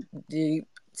something on the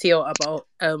TL about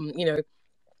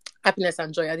happiness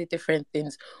and joy are the different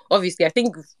things. Obviously, I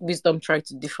think wisdom tried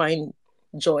to define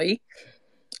joy,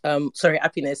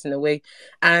 happiness in a way,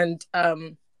 and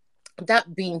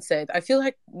that being said, I feel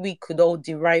like we could all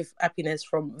derive happiness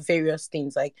from various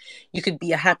things. Like you could be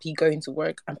happy going to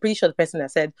work. I'm pretty sure the person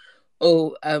that said,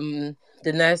 "Oh, the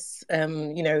nurse,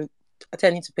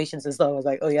 attending to patients and stuff," I was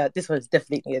like, "Oh yeah, this one's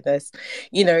definitely a nurse."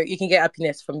 You can get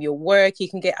happiness from your work. You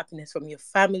can get happiness from your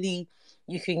family.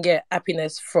 You can get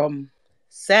happiness from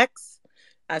sex,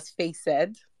 as Faye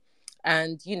said,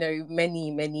 and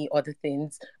many other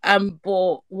things.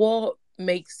 But what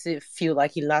makes it feel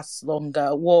like it lasts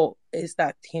longer? What is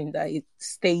that thing that it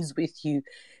stays with you?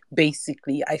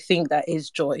 Basically, I think that is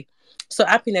joy. So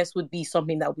happiness would be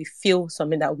something that we feel,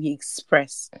 something that we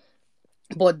express.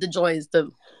 but the joy is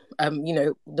the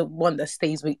the one that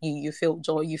stays with you. You feel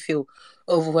joy, you feel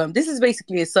overwhelmed. This is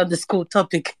basically a Sunday school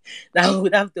topic that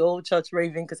would have the whole church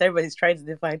raving, because everybody's trying to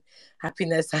define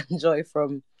happiness and joy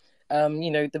from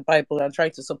the Bible, and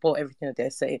trying to support everything that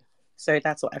they're saying. So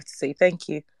that's what I have to say. Thank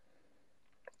you.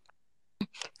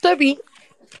 Toby,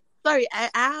 sorry, I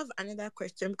have another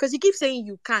question, because you keep saying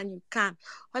you can.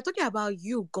 We're talking about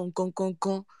you,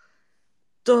 gone.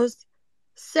 Does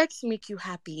sex make you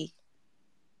happy?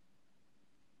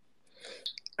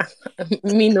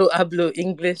 Me no hablo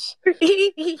English.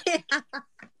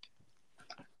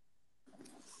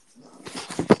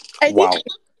 I Wow. think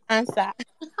answer.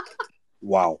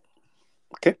 Wow.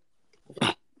 Okay.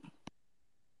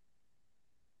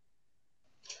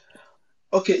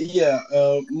 Okay, yeah.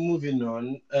 Moving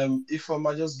on. If I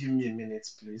might just give me a minute,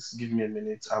 please. Give me a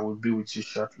minute. I will be with you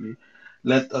shortly.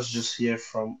 Let us just hear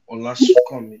from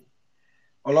Olasukomi.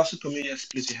 Olasukomi, yes,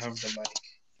 please. You have the mic.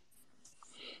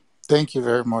 Thank you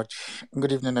very much.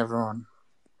 Good evening, everyone.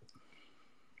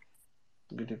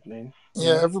 Good evening.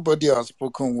 Yeah, Yeah. everybody has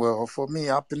spoken well. For me,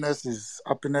 happiness is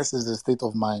a state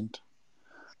of mind.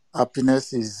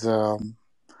 Happiness is,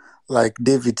 like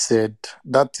David said,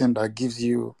 that thing that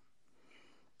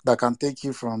can take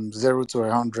you from 0 to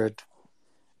 100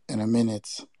 in a minute.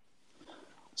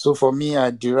 So for me,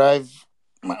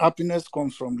 my happiness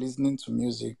comes from listening to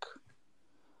music,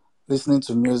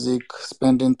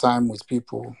 spending time with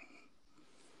people,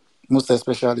 most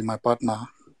especially my partner,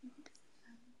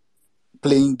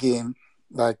 playing game.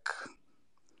 Like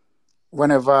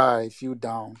whenever I feel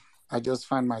down, I just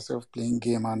find myself playing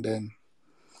game, and then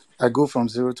I go from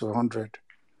 0 to 100.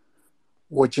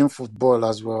 Watching football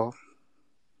as well,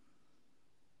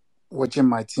 watching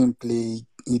my team play,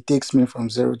 it takes me from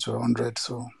 0 to 100.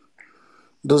 So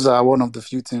those are one of the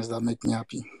few things that make me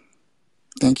happy.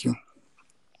 Thank you.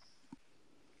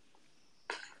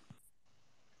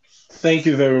 Thank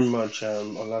you very much,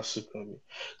 Olasukomi.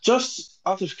 Just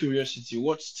out of curiosity,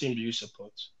 what team do you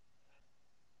support?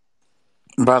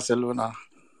 Barcelona.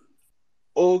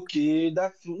 Okay,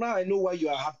 that's now I know why you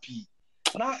are happy.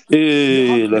 Now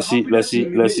Hey, your let's see. happiness will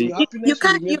remain. Your You happiness will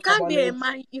can't remain be a permanent.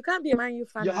 man. You can't be a Man U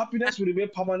fan. Your happiness will remain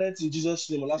permanent in Jesus'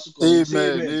 name. Olasukomi,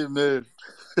 say Amen. amen. Amen.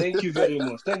 Thank you very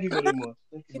much. Thank you very much.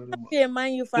 Thank you You very can't be a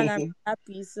Man U fan and much. be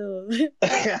happy. So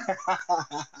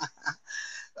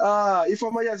If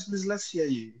yes, please let's hear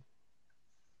you.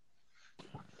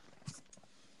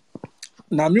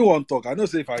 Now me won't talk. I know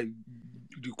say if I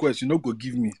request, you know go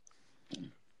give me.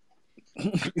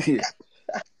 Happy.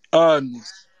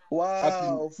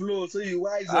 Wow, Flo, so you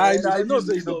wise, I eh? You don't know give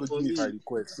say you know wisdom go for give me if I me.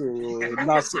 request. So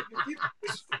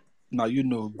now you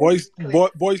know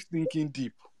boys thinking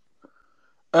deep.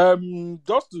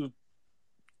 Just to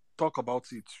talk about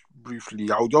it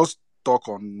briefly, I'll just talk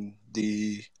on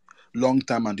the long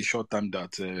term and the short term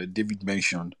that David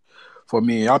mentioned. For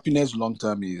me, happiness long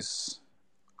term is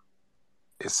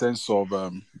a sense of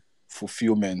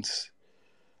fulfillment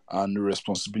and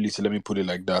responsibility. Let me put it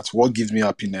like that. What gives me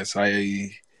happiness?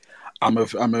 I'm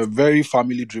a very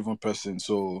family driven person,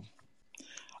 so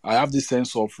I have this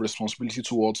sense of responsibility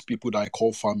towards people that I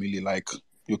call family. Like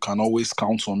you can always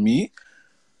count on me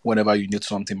whenever you need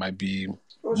something, might be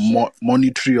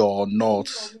monetary or not.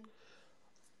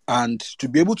 And to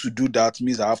be able to do that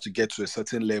means I have to get to a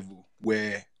certain level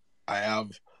where I have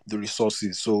the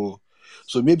resources. So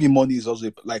maybe money is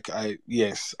also like I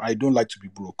don't like to be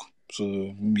broke.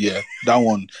 So yeah, that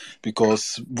one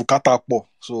because bukata po.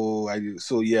 So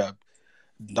yeah,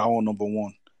 that one number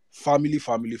one. Family.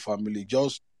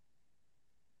 Just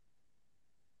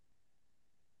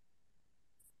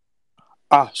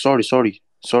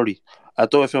Sorry. I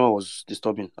thought everyone was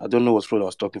disturbing. I don't know what's Flo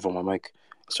was talking from my mic.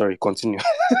 Sorry, continue.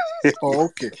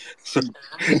 okay. So,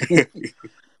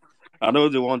 I know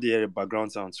they want to hear a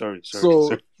background sound. Sorry.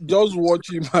 So just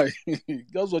watching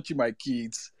my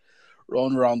kids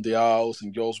run around the house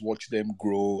and just watch them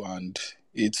grow, and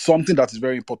it's something that is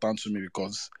very important to me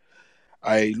because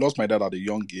I lost my dad at a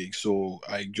young age, so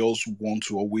I just want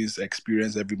to always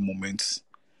experience every moment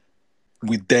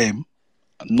with them,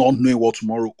 not knowing what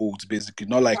tomorrow holds. Basically,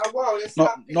 not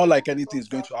like anything is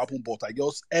going to happen, but I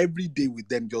just every day with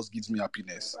them just gives me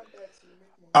happiness.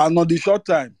 And on the short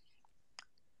time,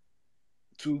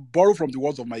 to borrow from the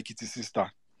words of my kitty sister,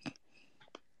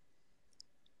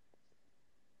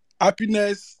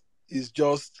 happiness is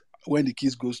just when the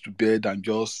kids goes to bed and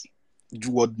just do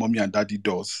what mommy and daddy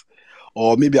does.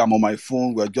 Or maybe I'm on my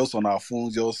phone, we're just on our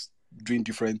phones, just doing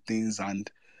different things, and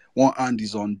one hand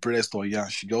is on breast or yeah,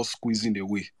 she just squeezing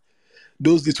away.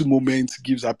 Those little moments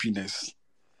gives happiness.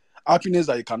 Happiness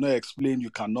that you cannot explain, you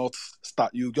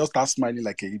just start smiling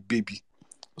like a baby.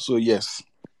 So yes.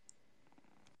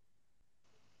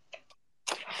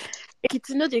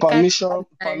 It's not the kind of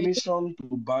Permission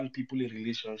to ban people in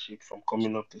relationship from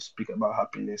coming up to speak about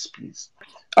happiness, please.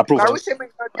 Approve. Are we Because saying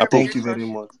we're not in a Approve. thank you very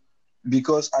relationship? much.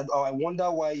 Because I wonder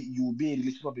why you will be in a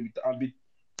relationship and be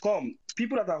come.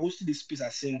 People that are hosting this space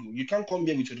are single. You can't come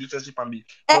here with your relationship and be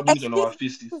rubbing it on our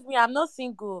faces. Excuse me, I'm not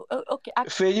single. Okay,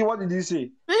 Feyi, what did you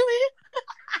say? really?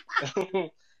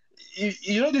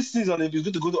 you know this thing is on it's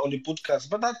going to go on the podcast,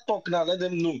 but that talk now, let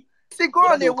them know See, go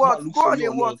whether on they a will come what? and look Go for on you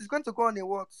a or what? not. It's going to go on a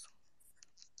what?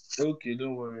 Okay,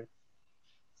 don't worry.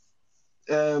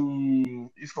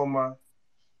 Ifoma,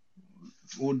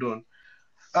 hold on.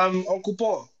 Uncle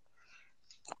Paul,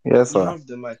 Yes, you sir. have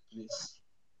the mic, please.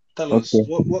 Tell us Okay.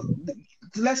 what.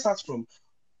 Let's start from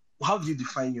how do you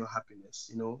define your happiness?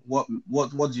 You know what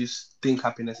do you think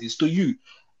happiness is to you?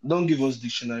 Don't give us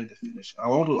dictionary definition. I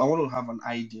want to have an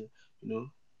idea. You know,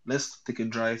 let's take a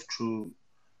drive through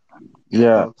your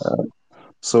Yeah. thoughts.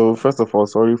 So first of all,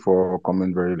 sorry for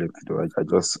coming very late though. I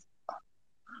just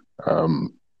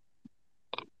um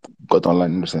got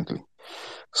online recently.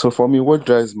 So for me, what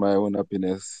drives my own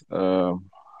happiness?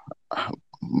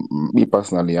 Me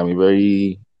personally, I'm a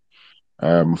very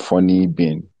funny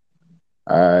being.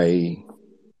 I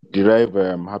derive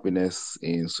happiness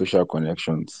in social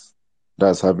connections.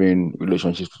 That's having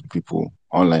relationships with people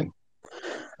online.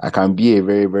 I can be a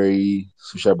very, very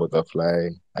social butterfly.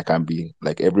 I can be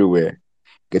like everywhere,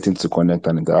 getting to connect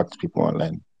and interact with people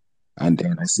online. And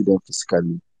then I see them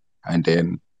physically, and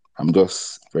then I'm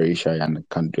just very shy and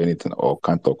can't do anything or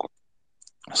can't talk.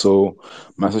 So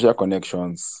my social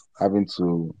connections, having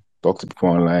to talk to people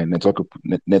online, network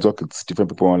with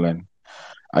different people online,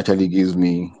 actually gives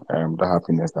me the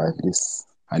happiness that is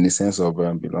and a sense of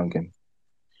belonging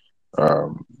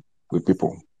um, with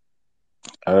people.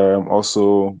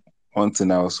 Also, one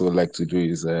thing I also like to do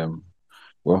is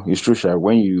well, it's true, Sha,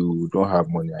 when you don't have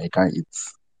money and you can't eat,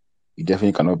 you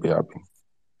definitely cannot be happy.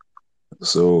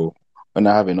 So when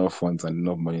I have enough funds and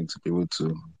enough money to be able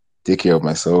to take care of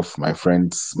myself, my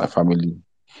friends, my family,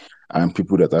 and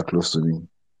people that are close to me,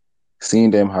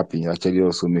 seeing them happy actually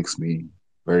also makes me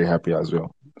very happy as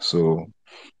well. So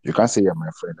you can't say you're my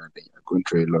friend and then you're going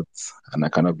through a lot and I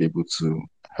cannot be able to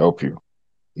help you.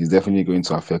 It's definitely going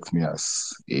to affect me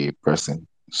as a person.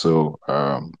 So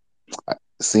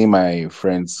seeing my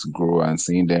friends grow and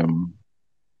seeing them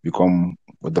become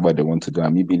whatever they want to do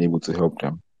and me being able to help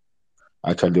them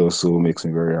actually also makes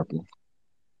me very happy.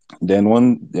 Then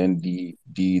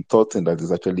the third thing that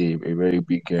is actually a very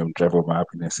big driver of my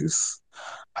happiness is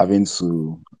having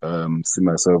to see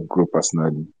myself grow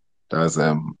personally. That's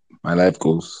my life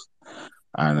goals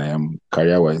and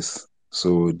career wise.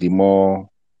 So the more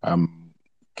I'm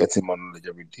getting more knowledge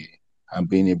every day and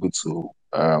being able to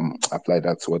apply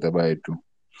that to whatever I do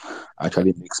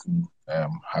actually makes me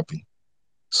happy.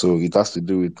 So it has to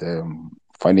do with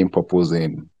finding purpose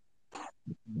in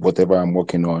whatever I'm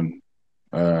working on,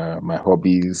 my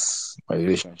hobbies, my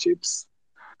relationships,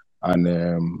 and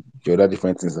the other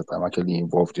different things that I'm actually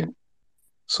involved in.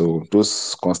 So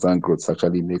those constant growths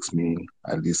actually makes me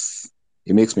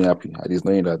it makes me happy. At least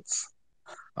knowing that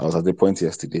I was at the point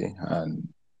yesterday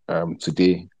and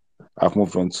today I've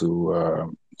moved on to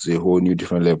a whole new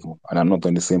different level and I'm not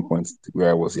on the same point where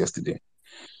I was yesterday.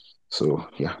 So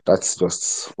yeah, that's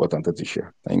just what I wanted to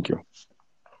share. Thank you.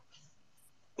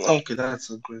 Okay,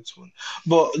 that's a great one.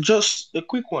 But just a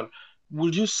quick one.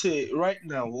 Would you say right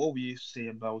now, what would you say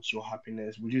about your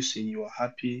happiness? Would you say you are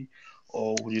happy,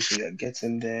 or would you say you're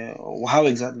getting there? Or how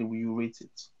exactly will you rate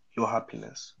it, your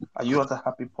happiness? Are you at a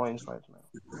happy point right now?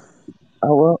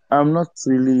 Well, I'm not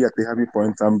really at the happy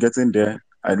point. I'm getting there.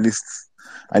 At least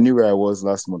I knew where I was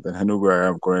last month and I know where I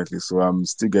am currently. So I'm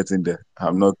still getting there.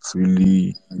 I'm not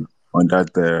really on that.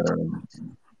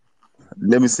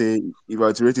 Let me say, if I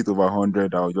were to rate it over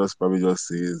 100, I would just probably just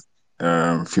say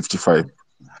 55.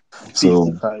 So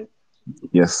 55.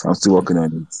 yes, I'm still working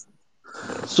on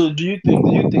it. So do you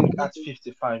think at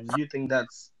 55, do you think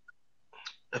that's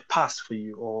a pass for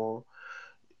you, or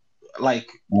like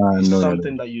it's No, no, no.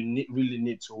 something that you really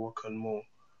need to work on more?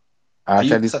 I Are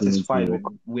you actually still need to satisfied work.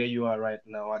 with where you are right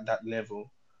now at that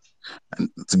level? And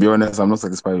to be honest, I'm not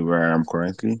satisfied with where I am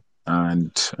currently.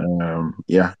 And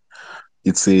yeah,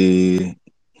 it's a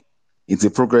it's a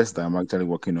progress that I'm actually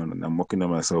working on, and I'm working on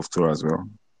myself too as well.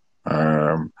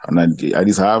 And I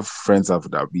just have friends that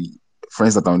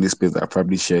are on this space that I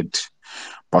probably shared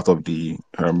part of the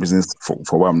reasons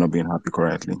for why I'm not being happy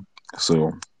currently.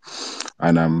 So,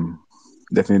 and I'm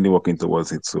definitely working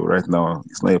towards it. So right now,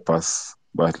 it's not a pass,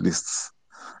 but at least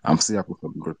I'm still happy for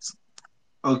the growth.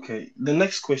 Okay, the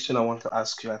next question I want to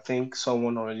ask you, I think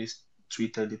someone already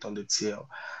tweeted it on the TL.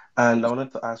 And I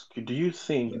wanted to ask you, do you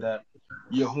think that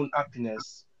your own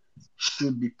happiness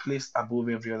should be placed above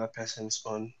every other person's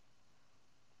own?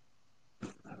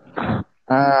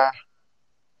 Uh,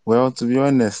 well, to be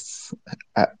honest,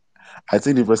 I, I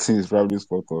think the person is probably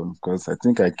spot on because I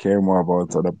think I care more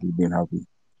about other people being happy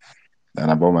than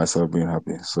about myself being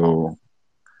happy. So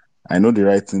I know the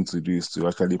right thing to do is to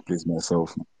actually place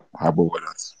myself above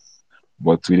others.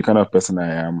 But with the kind of person I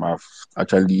am, I've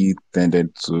actually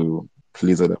tended to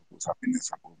place other people's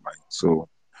happiness above mine. So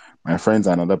my friends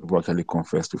and other people actually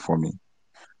confess before me.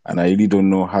 And I really don't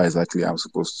know how exactly I'm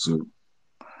supposed to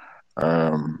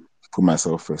put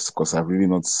myself first because I've really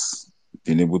not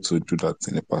been able to do that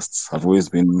in the past. I've always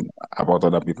been about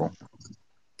other people.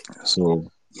 So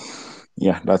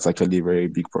yeah, that's actually a very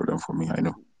big problem for me. I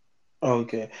know.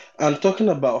 Okay. And talking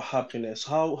about happiness,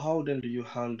 how then do you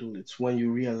handle it when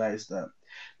you realize that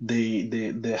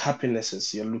the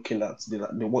happinesses you're looking at, the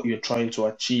what you're trying to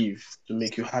achieve to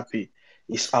make you happy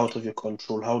is out of your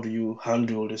control? How do you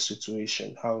handle the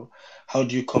situation? How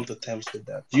do you come to terms with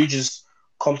that? Do you just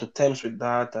come to terms with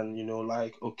that and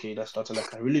like, okay, that's nothing I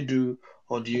can really do,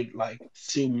 or do you like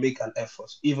still make an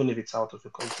effort even if it's out of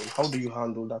your control? How do you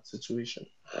handle that situation?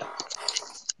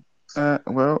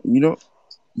 Well,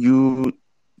 you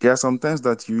there are some times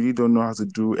that you really don't know how to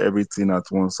do everything at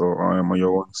once or on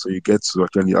your own. So you get to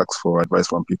actually ask for advice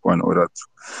from people and all that,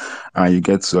 and you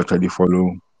get to actually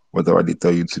follow whatever they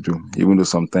tell you to do, even though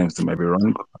sometimes they might be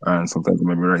wrong and sometimes they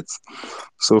might be right.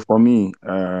 So for me,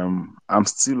 I'm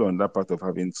still on that part of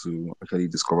having to actually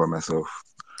discover myself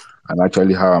and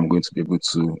actually how I'm going to be able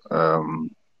to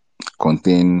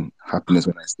contain happiness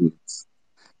when I see it.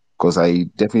 Because I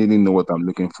definitely know what I'm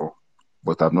looking for,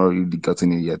 but I've not really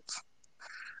gotten it yet.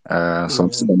 So I'm Yeah.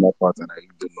 still on that part, and I really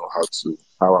don't know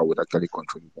how I would actually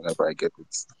control it whenever I get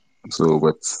it. So,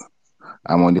 but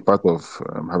I'm on the part of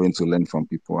having to learn from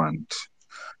people and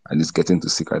just getting to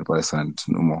seek advice and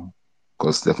know more.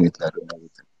 Because definitely I don't know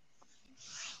everything.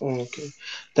 Okay,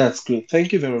 that's great.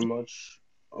 Thank you very much,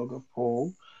 Oga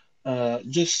Paul.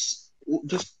 Just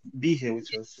be here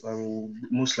with us. I will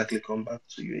most likely come back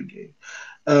to you again.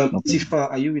 No problem.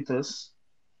 Tifa, are you with us?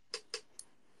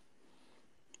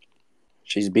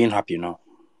 She's being happy now,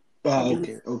 I Ah,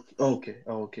 believe.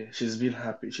 okay. She's been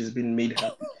happy. She's been made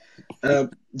happy.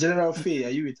 General Faye, are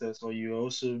you with us, or you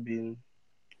also been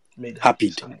made happy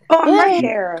Happy. somehow? Oh, I'm right Yeah.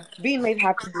 here. Being made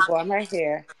happy, but I'm right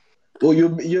here. Oh,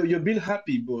 you've been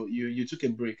happy, but you took a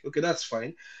break. Okay, that's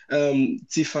fine.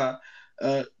 Tifa,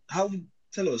 how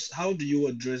tell us, how do you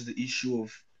address the issue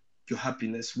of your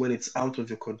happiness when it's out of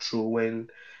your control, when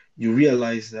you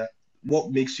realize that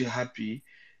what makes you happy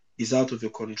is out of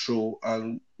your control,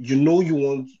 and you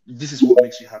want this is what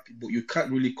makes you happy, but you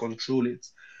can't really control it.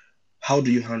 How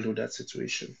do you handle that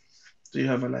situation? Do you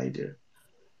have an idea?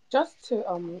 Just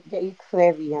to get you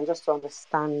clearly and just to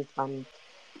understand and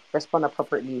respond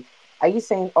appropriately. Are you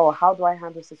saying, oh, how do I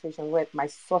handle a situation where my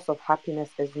source of happiness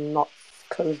is not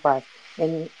close by?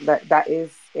 And that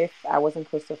is if I wasn't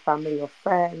close to family or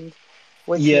friend,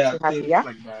 which makes Yeah, me happy, things yeah?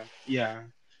 like that. Yeah.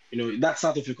 That's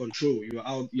out of your control.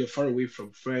 You're far away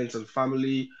from friends and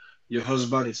family. Your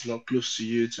husband is not close to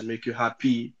you to make you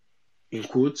happy, in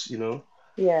quotes,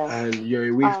 Yeah. and you're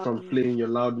away from Um playing your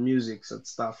loud musics and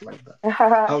stuff like that.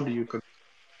 How do you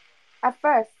at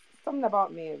first, something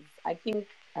about me is I think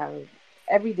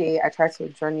every day I try to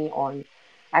journey on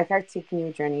I try to take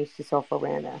new journeys to self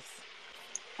awareness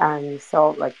and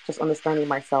so like just understanding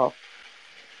myself.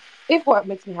 If what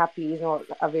makes me happy is not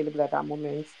available at that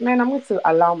moment, then I'm going to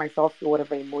allow myself feel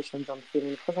whatever emotions I'm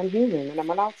feeling because I'm human and I'm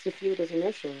allowed to feel those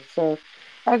emotions. So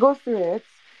I go through it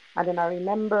and then I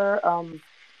remember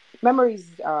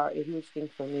memories are a huge thing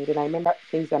for me. Then I remember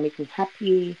things that make me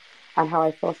happy and how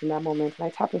I felt in that moment and I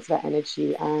tap into that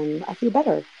energy and I feel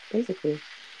better, basically.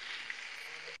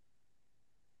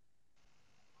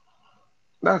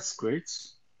 That's great.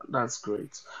 That's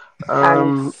great.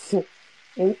 And Um,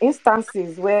 in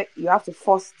instances where you have to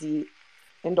force the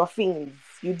endorphins,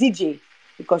 you DJ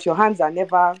because your hands are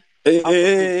never Hey, out of hey,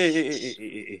 hey, reach. hey,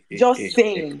 hey, hey, Just hey, hey,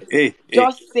 saying. hey, hey,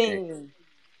 Just hey, saying.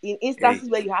 In hey, instances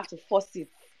where you have to force it,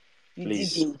 you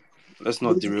please, DJ, let's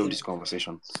not derail basically. this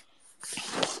conversation.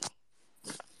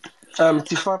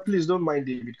 Tifa, please don't mind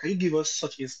David. Can you give us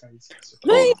such instances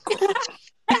you're Oh, talking about?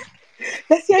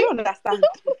 Let's see, I don't understand.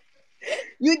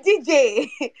 You DJ.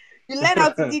 You learn how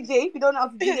to DJ. If you don't know how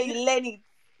to DJ, you learn it.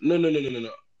 No.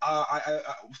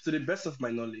 To the best of my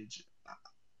knowledge,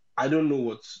 I don't know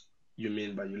what you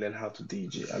mean by you learn how to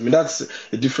DJ. I mean, that's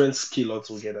a different skill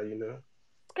altogether.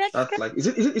 That's like, is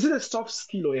it a soft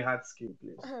skill or a hard skill,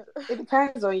 please? It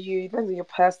depends on you. It depends on your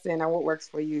person and what works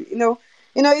for you.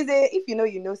 If you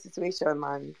know situation,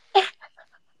 man.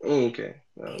 Okay.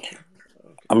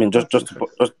 I mean, That's just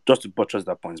to buttress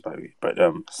that point, by the way, but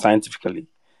scientifically,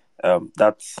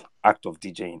 that act of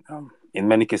DJing, in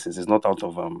many cases, is not out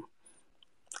of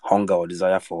hunger or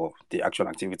desire for the actual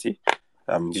activity.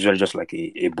 Usually just like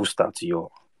a booster to your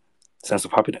sense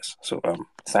of happiness. So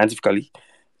scientifically,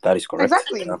 that is correct.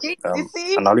 Exactly. You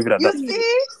see? And I'll leave it at You that.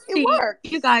 see? It works.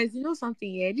 You guys, you know something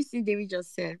here? This thing David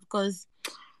just said, because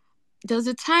there was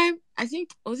a time, I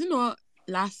think, was it not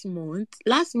last month,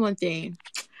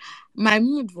 my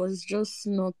mood was just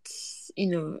not,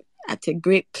 at a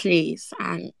great place.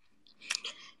 And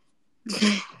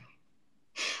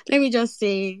let me just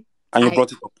say, And you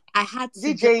brought it up. I had to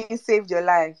DJing saved your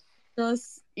life.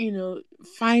 Just,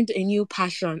 find a new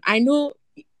passion. I know,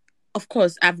 of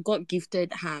course, I've got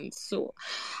gifted hands, so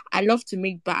I love to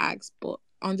make bags, but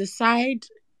on the side,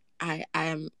 I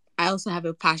also have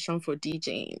a passion for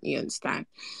DJing, you understand?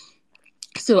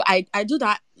 So I do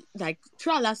that like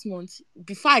throughout last month.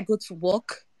 Before I go to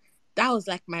work, that was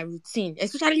like my routine,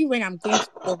 especially when I'm going to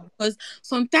work, because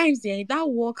sometimes that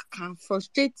work can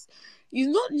frustrate. Do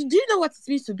you know what it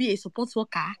means to be a support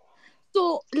worker?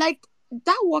 So like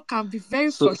that work can be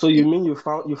very frustrating. So you mean you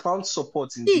found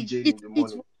support in DJing in the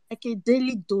morning? It's like a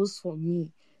daily dose for me.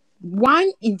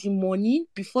 1 in the morning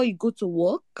before you go to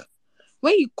work.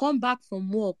 When you come back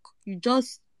from work, you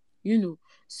just,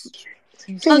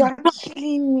 So you're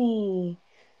killing me.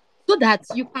 So that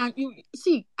you can,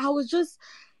 I was just,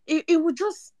 it would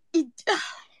just, I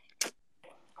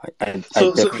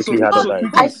definitely had that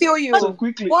idea. I feel you. So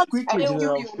quickly,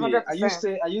 General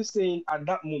Faye, are you saying at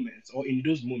that moment or in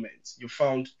those moments you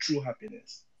found true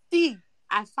happiness? See,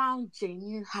 I found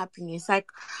genuine happiness. Like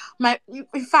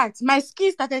in fact, my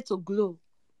skin started to glow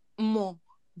more.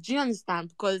 Do you understand?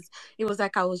 Because it was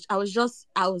like I was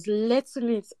letting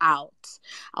it out.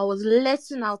 I was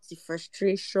letting out the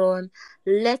frustration,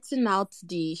 letting out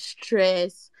the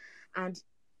stress, and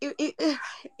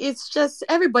it's just,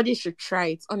 everybody should try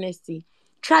it. Honestly,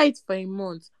 try it for a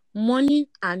month, morning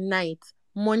and night,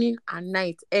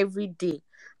 every day,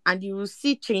 and you will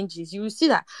see changes. You will see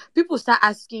that people start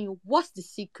asking you, "What's the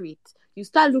secret?" You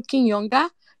start looking younger.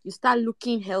 You start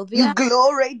looking healthier. You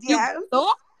glow, radiant.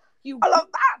 You all of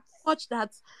that. Much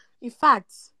that, in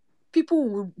fact,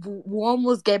 people will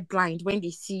almost get blind when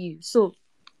they see you. So,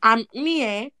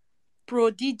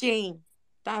 pro DJing.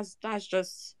 That's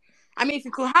just. I mean, if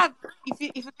you could have, if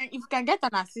you can get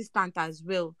an assistant as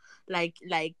well, like,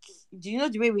 do you know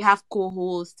the way we have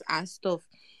co-hosts and stuff?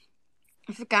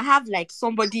 If you can have like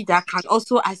somebody that can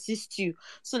also assist you,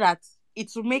 so that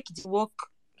it will make the work,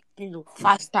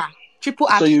 faster. Triple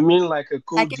action. So you mean like a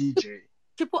co-DJ?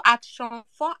 Triple action,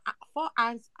 4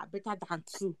 hands are better than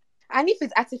 2. And if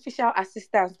it's artificial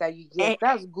assistance that you get,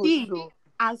 that's good too.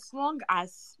 As long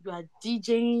as you are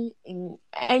DJing in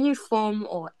any form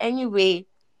or any way,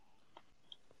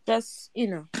 just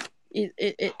it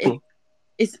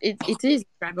is a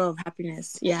driver of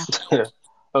happiness. Yeah.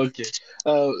 Okay.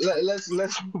 Let's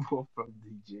move on from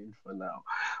DJing for now.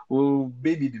 We'll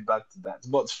maybe be back to that.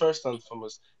 But first and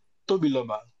foremost,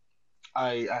 Tobiloba,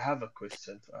 I have a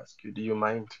question to ask you. Do you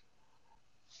mind?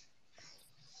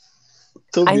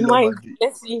 I mind.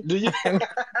 Do you?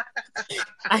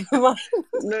 I mind.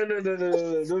 No.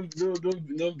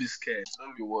 Don't be scared.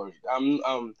 Don't be worried.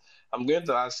 I'm going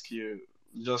to ask you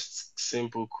just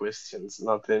simple questions,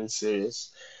 nothing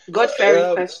serious.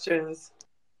 God-fearing questions.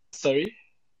 Sorry?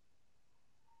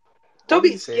 Don't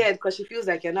be scared because she feels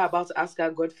like you're not about to ask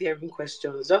her God-fearing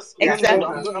questions. Just exactly.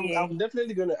 I'm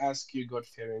definitely going to ask you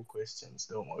God-fearing questions.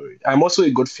 Don't worry. I'm also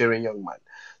a God-fearing young man,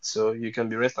 so you can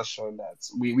be rest assured that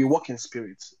we walk in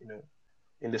spirit,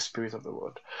 in the spirit of the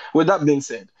Lord. With that being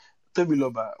said,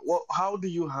 Tobiloba, how do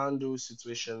you handle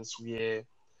situations where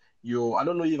I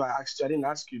don't know if I didn't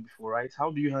ask you before, right? How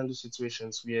do you handle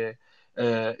situations where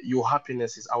your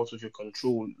happiness is out of your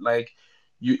control? Like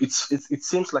it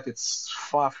seems like it's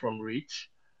far from reach.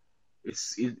 It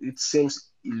seems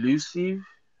elusive.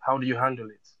 How do you handle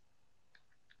it?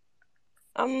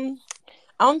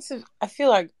 I feel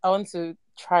like I want to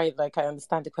try, like, I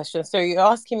understand the question. So you're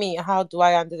asking me, how do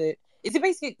I handle it? Is it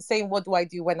basically saying what do I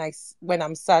do when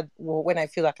I'm sad or when I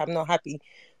feel like I'm not happy,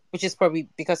 which is probably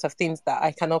because of things that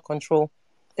I cannot control?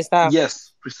 Is that?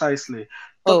 Yes, precisely.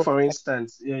 For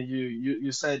instance,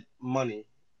 you said money,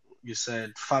 you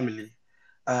said family,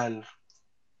 and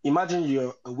imagine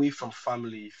you're away from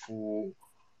family for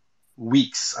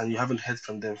weeks and you haven't heard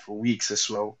from them for weeks as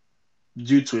well,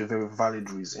 due to a very valid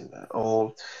reason,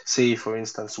 or say, for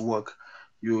instance, work.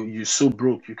 you're so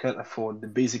broke you can't afford the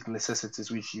basic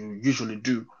necessities which you usually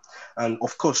do, and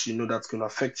of course you know that's going to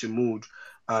affect your mood,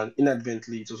 and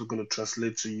inadvertently it's also going to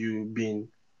translate to you being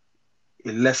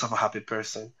a less of a happy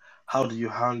person. How do you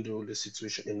handle the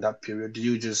situation in that period? Do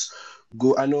you just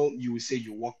go? I know you will say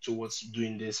you work towards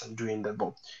doing this and doing that,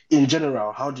 but in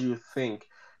general, how do you think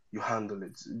you handle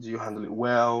it? Do you handle it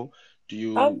well? Do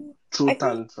you throw I think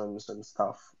tantrums and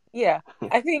stuff? yeah,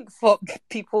 I think for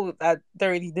people that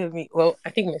don't really know me, well, I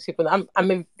think most people, I'm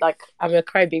a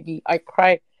crybaby. I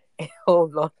cry a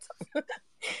whole lot.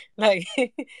 Like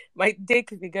my day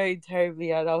could be going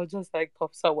terribly, and I'll just like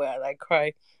pop somewhere and I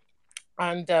cry.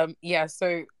 And yeah,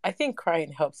 so I think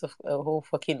crying helps a whole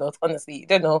fucking lot. Honestly, you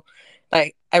don't know.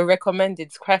 Like I recommend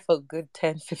it. Cry for a good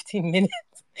 10, 15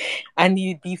 minutes, and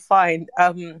you'd be fine.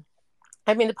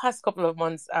 I mean, the past couple of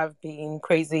months I've been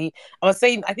crazy. I was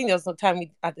saying, I think there was some time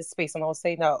at the space, and I was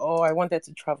saying that, oh, I wanted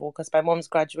to travel because my mom's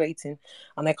graduating,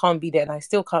 and I can't be there, and I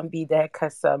still can't be there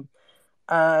because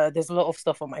there's a lot of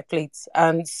stuff on my plate,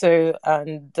 and so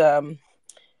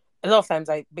a lot of times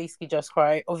I basically just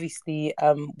cry. Obviously,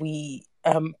 we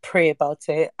pray about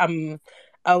it. I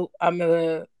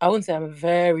wouldn't say I'm a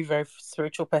very, very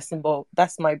spiritual person, but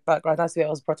that's my background. That's where I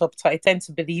was brought up. So I tend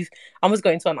to believe. I almost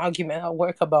got into an argument at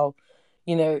work about,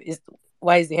 is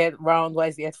why is the head round? Why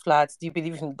is the head flat? Do you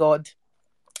believe in God?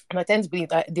 And I tend to believe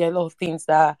that there are a lot of things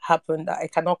that happen that I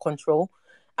cannot control,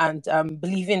 and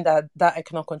believing that I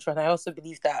cannot control. And I also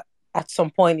believe that at some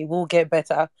point it will get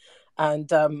better,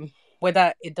 and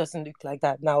whether it doesn't look like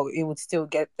that now, it would still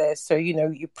get there. So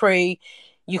you pray,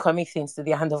 you commit things to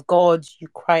the hand of God, you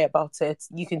cry about it,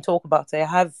 you can talk about it. I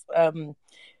have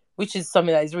which is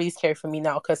something that is really scary for me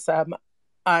now because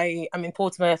I am in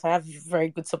Portsmouth. I have a very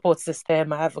good support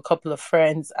system. I have a couple of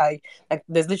friends.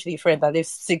 There's literally a friend that lives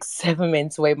 6, 7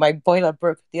 minutes away. My boiler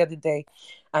broke the other day,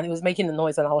 and it was making a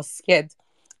noise, and I was scared.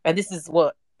 And this is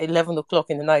what 11 o'clock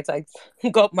in the night. I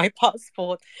got my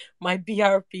passport, my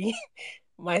BRP,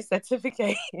 my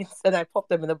certificate, and I popped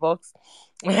them in a box.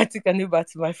 And I took an Uber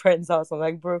to my friend's house. I'm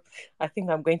like, bro, I think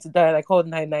I'm going to die. And I called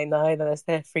 999, and I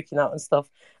started freaking out and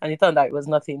stuff. And it turned out it was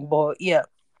nothing. But yeah,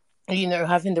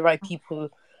 having the right people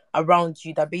around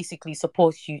you that basically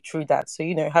support you through that. So,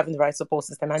 having the right support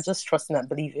system and just trusting and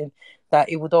believing that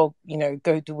it would all,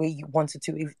 go the way you want it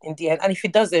to in the end. And if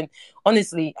it doesn't,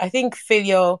 honestly, I think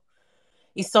failure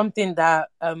is something that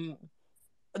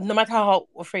no matter how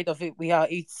afraid of it we are,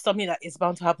 it's something that is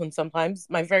bound to happen sometimes.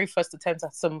 My very first attempt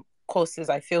at some courses,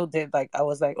 I failed it. Like I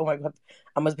was like, oh my God,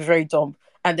 I must be very dumb.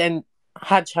 And then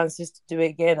had chances to do it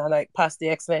again and like passed the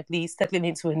excellently, settling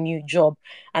into a new job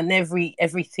and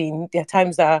everything. There are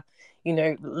times that,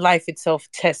 life itself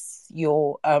tests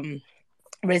your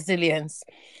resilience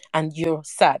and you're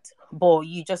sad. But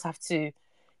you just have to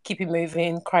keep it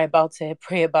moving, cry about it,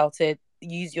 pray about it,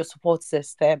 use your support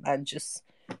system and just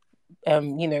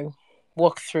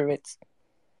walk through it.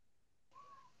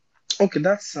 Okay,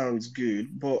 that sounds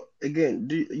good. But again,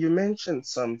 you mentioned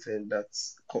something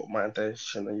that's caught my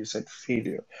attention and you said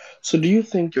failure. So do you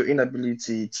think your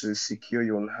inability to secure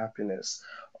your own happiness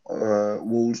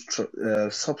will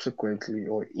subsequently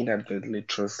or inadvertently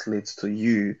translate to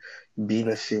you being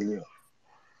a failure?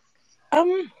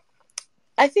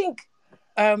 I think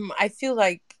I feel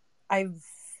like I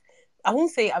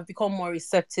won't say I've become more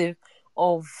receptive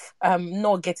of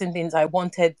not getting things I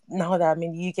wanted now that I'm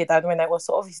in the UK than when I was.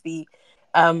 So obviously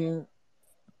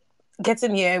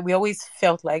getting here, we always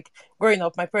felt like growing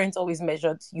up, my parents always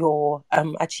measured your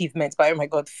achievements by, oh my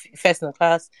God, first in the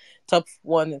class, top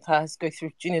one in the class, go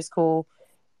through junior school,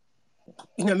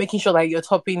 making sure that you're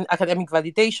topping academic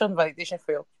validation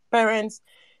for your parents,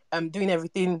 doing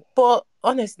everything. But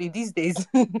honestly, these days,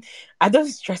 I don't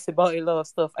stress about a lot of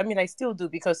stuff. I mean, I still do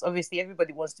because obviously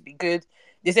everybody wants to be good.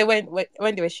 They say when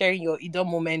they were sharing your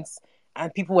IDOM moments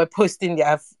and people were posting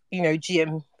their,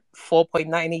 GM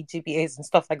 4.98 GPAs and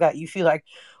stuff like that, you feel like,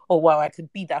 oh wow, I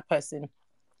could be that person.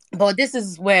 But this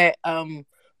is where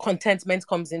contentment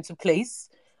comes into place.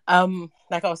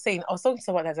 Like I was saying, I was talking to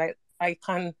someone as I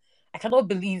cannot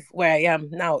believe where I am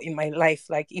now in my life.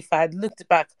 Like if I had looked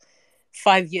back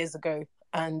 5 years ago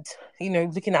and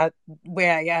looking at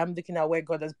where I am, looking at where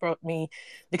God has brought me,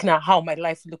 looking at how my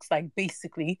life looks like,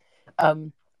 basically,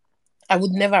 I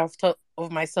would never have thought of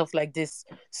myself like this.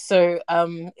 So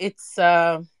it's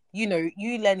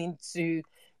you learning to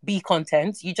be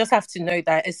content. You just have to know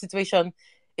that a situation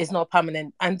is not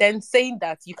permanent, and then saying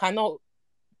that you cannot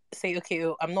say, okay,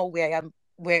 I'm not where I am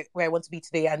where I want to be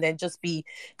today and then just be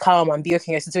calm and be okay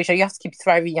in your situation. You have to keep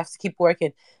thriving. You have to keep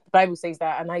working. The Bible says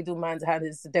that an idle man's hand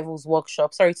is the devil's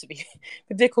workshop. Sorry to be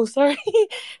ridiculous. Sorry. You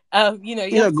have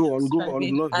to Go keep on,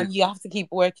 striving love and it. you have to keep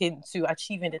working to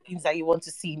achieving the things that you want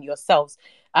to see in yourselves.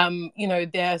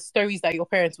 There are stories that your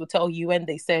parents will tell you when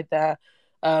they said that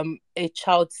a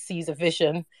child sees a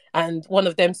vision and one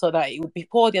of them saw that it would be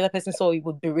poor, the other person saw it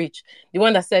would be rich. The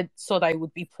one that saw that it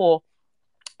would be poor,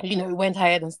 went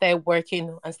ahead and started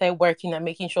working and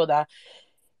making sure that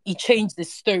he changed the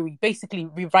story, basically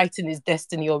rewriting his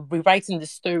destiny or rewriting the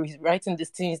stories, writing the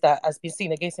things that has been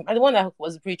seen against him. And the one that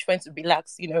was rich went to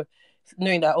relax,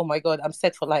 knowing that, oh my God, I'm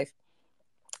set for life.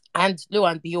 And lo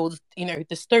and behold,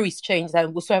 the stories changed,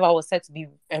 and whosoever was said to be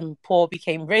poor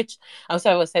became rich, and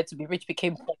whosoever was said to be rich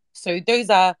became poor. So those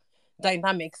are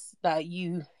dynamics that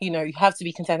you have to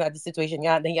be content at the situation.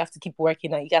 Yeah, and then you have to keep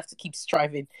working and you have to keep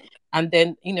striving. And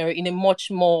then, in a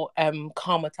much more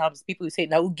calmer terms, people will say,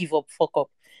 now give up, fuck up,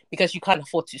 because you can't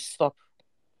afford to stop.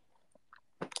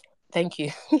 Thank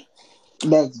you.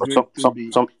 That's great to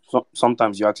be.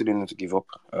 Sometimes you actually need to give up.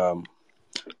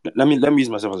 Let me use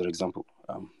myself as an example.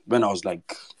 When I was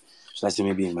like, should I say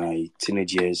maybe in my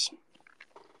teenage years,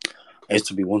 I used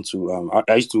to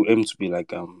I used to aim to be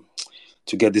like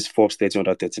to get this Forbes 30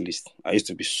 under 30 list. I used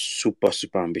to be super,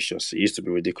 super ambitious. It used to be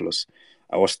ridiculous.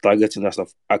 I was targeting that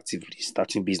stuff actively,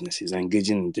 starting businesses,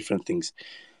 engaging in different things.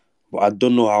 But I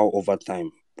don't know how over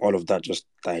time all of that just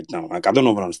died down. Like, I don't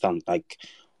even understand. Like,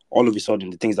 all of a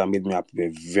sudden, the things that made me happy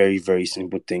were very, very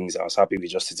simple things. I was happy with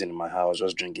just sitting in my house,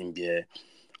 just drinking beer,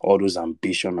 all those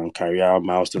ambition and career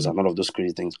milestones and all of those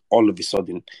crazy things. All of a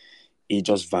sudden, it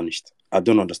just vanished. I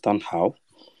don't understand how.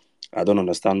 I don't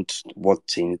understand what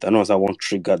changed. I don't understand what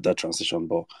triggered that transition,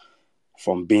 but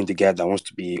from being the guy that wants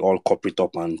to be all corporate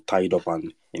up and tied up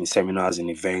and in seminars and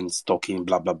events, talking,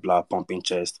 blah, blah, blah, pumping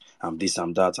chest, I'm this,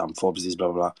 I'm that, I'm Forbes, this,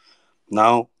 blah, blah.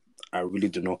 Now, I really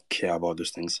do not care about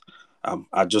those things.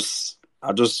 I just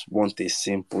want a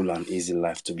simple and easy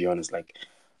life, to be honest. Like,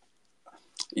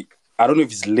 I don't know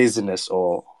if it's laziness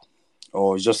or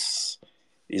just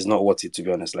it's not worth it, to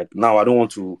be honest. Like, now I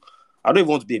don't even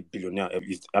want to be a billionaire.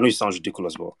 I know it sounds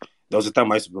ridiculous, but there was a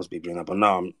time I used to want to be a billionaire, but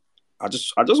now I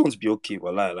just want to be okay.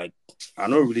 Well, like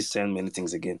I'm not really saying many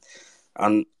things again,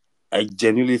 and I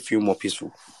genuinely feel more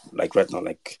peaceful. Like right now,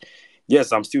 like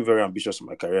yes, I'm still very ambitious in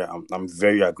my career. I'm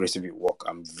very aggressive at work.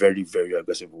 I'm very, very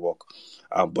aggressive at work.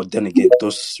 But then again,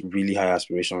 those really high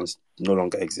aspirations no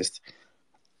longer exist,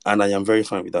 and I am very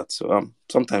fine with that. So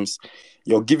sometimes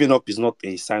your giving up is not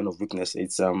a sign of weakness.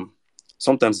 It's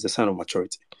sometimes it's a sign of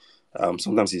maturity.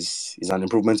 Sometimes it's an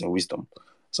improvement in wisdom.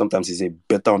 Sometimes it's a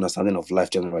better understanding of life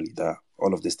generally. That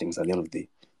all of these things at the end of the day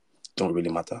don't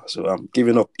really matter. So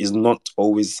giving up is not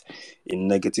always a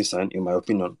negative sign, in my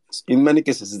opinion. In many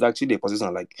cases, it's actually a positive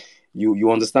sign. Like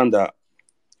you understand that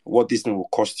what this thing will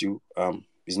cost you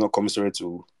is not commensurate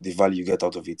to the value you get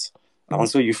out of it, and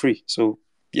so you're free. So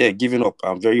yeah, giving up.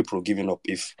 I'm very pro giving up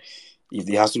if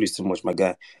the hassle is too much, my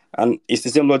guy. And it's the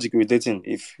same logic with dating.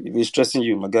 If it's stressing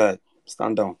you, my guy,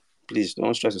 stand down. Please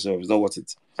don't stress yourself. It's not worth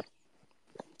it.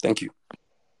 Thank you.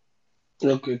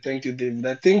 Okay, thank you, David.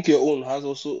 I think your own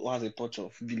also has a touch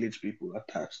of village people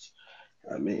attached.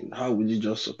 I mean, how would you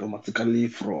just automatically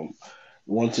from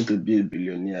wanting to be a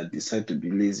billionaire decide to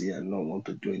be lazy and not want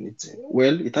to do anything?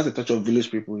 Well, it has a touch of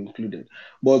village people included.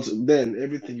 But then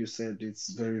everything you said,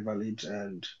 it's very valid,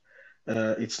 and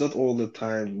it's not all the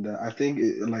time that I think,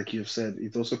 like you've said,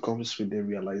 it also comes with the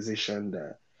realization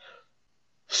that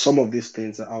some of these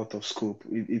things are out of scope.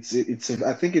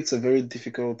 I think it's a very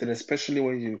difficult thing, especially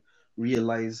when you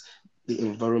realize the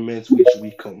environment which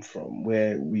we come from,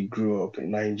 where we grew up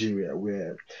in Nigeria,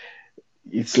 where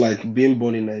it's like being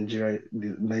born in Nigeria,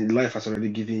 life has already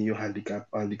given you handicap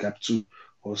 2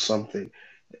 or something.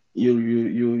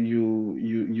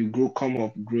 You come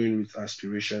up growing with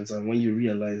aspirations, and when you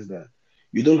realize that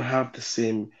you don't have the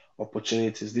same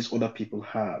opportunities these other people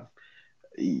have,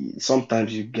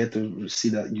 sometimes you get to see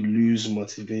that you lose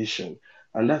motivation,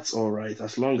 and that's all right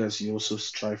as long as you also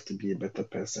strive to be a better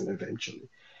person eventually.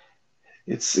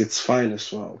 It's fine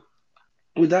as well.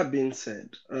 With that being said,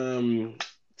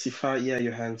 Tifa, yeah,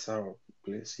 your hands are up,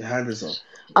 please. Your hand is up.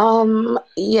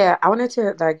 Yeah, I wanted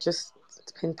to just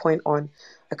pinpoint on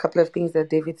a couple of things that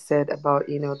David said about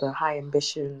the high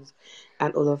ambitions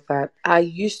and all of that. I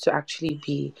used to actually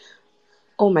be,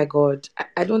 oh my God,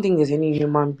 I don't think there's any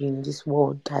human being in this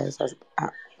world that has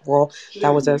well, that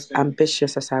was as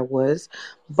ambitious as I was.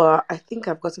 But I think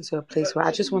I've gotten to a place where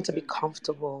I just want to be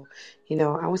comfortable. You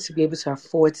know, I want to be able to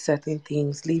afford certain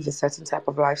things, live a certain type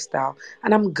of lifestyle,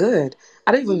 and I'm good.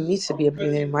 I don't even need to be a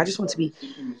billionaire anymore. I just want to be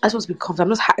comfortable. I'm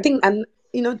not. I think, and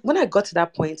you know, when I got to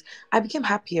that point, I became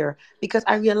happier because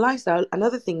I realized that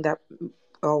another thing that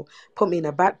put me in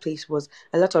a bad place was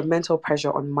a lot of mental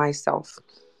pressure on myself.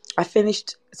 I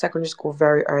finished secondary school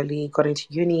very early, got into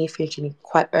uni, finished uni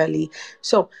quite early.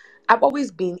 So I've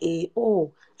always been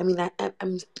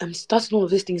I'm starting all of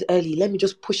these things early. Let me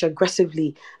just push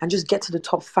aggressively and just get to the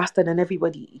top faster than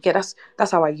everybody. Yeah,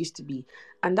 that's how I used to be.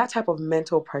 And that type of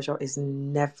mental pressure is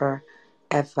never,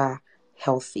 ever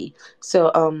healthy.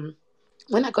 So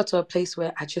when I got to a place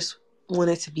where I just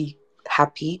wanted to be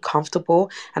happy, comfortable,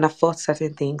 and I felt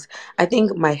certain things, I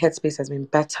think my headspace has been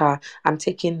better. I'm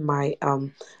taking my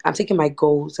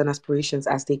goals and aspirations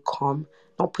as they come,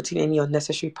 not putting any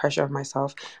unnecessary pressure on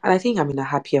myself. And I think I'm in a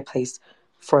happier place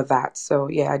for that. So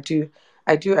yeah, I do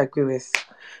agree with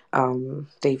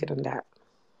David on that.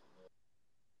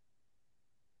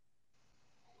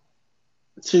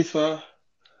 Tifa,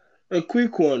 a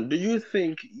quick one. Do you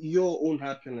think your own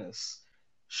happiness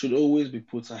should always be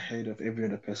put ahead of every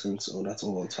other person's own at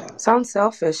all times? Sounds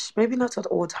selfish, maybe not at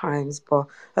all times, but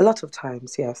a lot of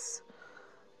times, yes.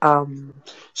 Um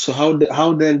So how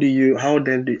then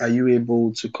are you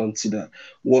able to consider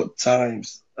what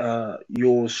times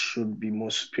yours should be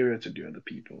more superior to the other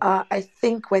people? I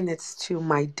think when it's to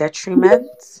my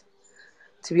detriment,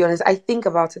 to be honest, I think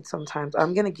about it sometimes.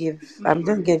 I'm gonna give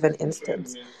an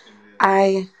instance.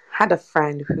 I had a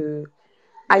friend who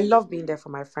I love being there for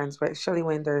my friends, but especially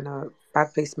when they're in a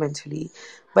bad place mentally.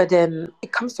 But then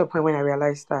it comes to a point when I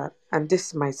realize that, and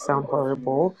this might sound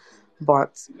horrible,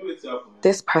 but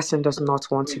this person does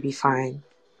not want to be fine.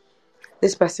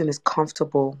 This person is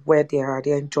comfortable where they are.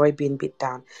 They enjoy being beat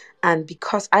down. And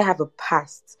because I have a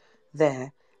past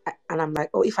there, and I'm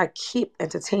like, oh, if I keep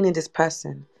entertaining this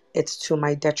person, it's to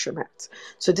my detriment.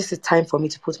 So this is time for me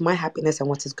to put my happiness and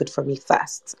what is good for me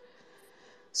first.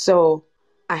 So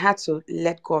I had to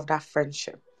let go of that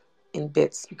friendship in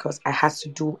bits because I had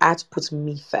to put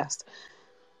me first.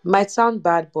 Might sound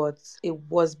bad, but it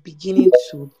was beginning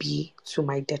to be to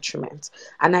my detriment.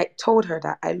 And I told her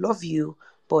that I love you,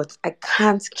 but I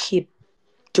can't keep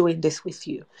doing this with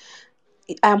you.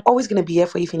 I'm always going to be here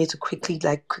for you if you need to quick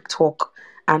talk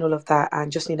and all of that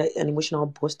and just need an emotional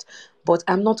boost. But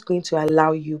I'm not going to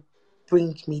allow you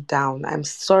bring me down. I'm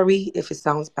sorry if it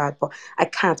sounds bad, but I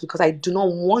can't because I do not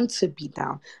want to be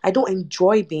down. I don't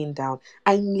enjoy being down.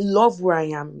 I love where I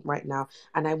am right now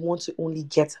and I want to only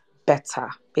get better,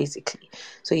 basically.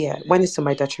 So yeah, when it's to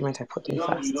my detriment, I put me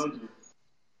first.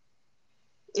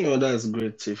 Oh, that's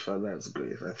great, Tifa. That's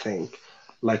great. I think,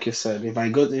 like you said, if I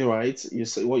got it right, you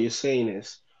say what you're saying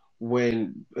is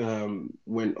when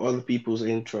other people's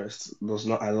interests does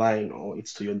not align or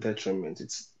it's to your detriment,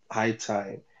 it's high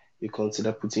time you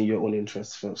consider putting your own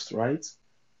interests first, right?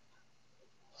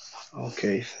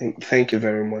 Okay, thank you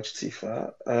very much,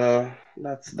 Tifa.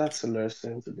 That's a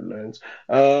lesson to be learned.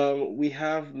 We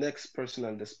have next person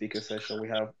on the speaker session. We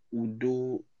have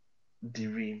Udo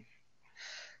Dirim.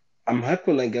 I'm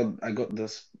happy I got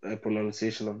this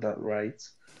pronunciation of that right.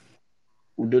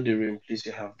 Udo Dirim, please,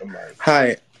 you have the mic.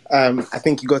 Hi. I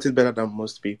think you got it better than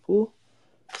most people.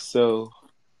 So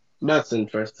That's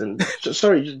interesting.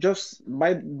 Sorry, just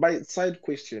my side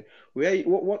question.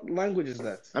 What language is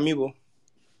that? Amiibo.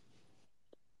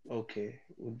 Okay,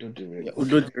 Udo Dirim. Yeah,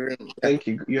 Okay, Udo. thank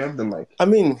you. You have the mic.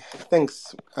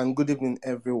 Thanks and good evening,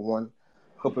 everyone.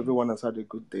 Hope everyone has had a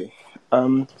good day.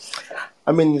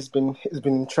 It's been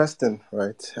interesting,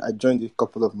 right? I joined a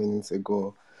couple of minutes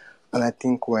ago, and I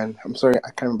think I'm sorry, I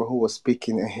can't remember who was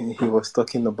speaking, and he was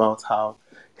talking about how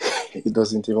he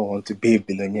doesn't even want to be a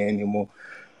billionaire anymore.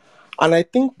 And I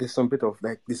think there's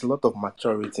there's a lot of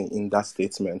maturity in that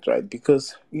statement, right?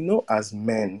 Because, as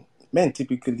men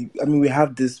typically, we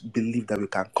have this belief that we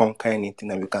can conquer anything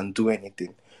and we can do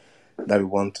anything that we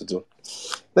want to do.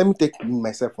 Let me take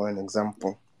myself for an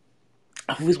example.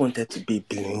 I've always wanted to be a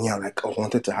billionaire, like I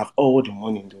wanted to have all the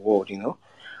money in the world,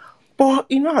 But,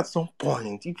 at some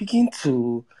point, you begin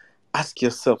to ask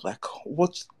yourself, like,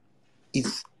 what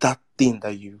is that thing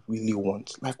that you really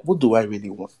want? Like, what do I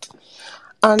really want?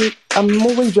 And I'm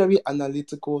always very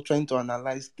analytical, trying to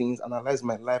analyze things, analyze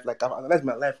my life. Like I've analyzed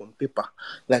my life on paper,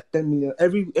 like 10 million.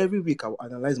 Every week I will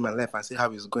analyze my life and see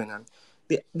how it's going. And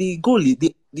the goal is,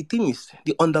 the thing is,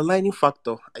 the underlying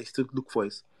factor I still look for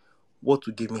is what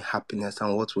will give me happiness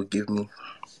and what will give me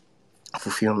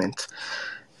fulfillment.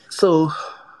 So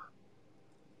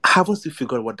I haven't still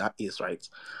figured what that is, right?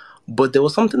 But there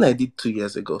was something I did 2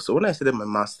 years ago. So when I started my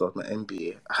master's, my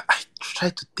MBA, I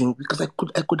tried to think because I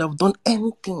could have done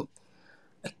anything.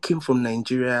 I came from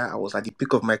Nigeria. I was at the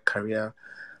peak of my career.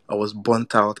 I was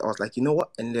burnt out. I was like, you know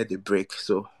what? I needed a break.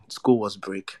 So school was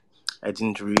break. I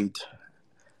didn't read.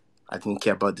 I didn't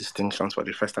care about distinctions for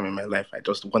the first time in my life. I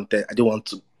didn't want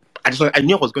to. I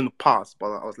knew I was going to pass, but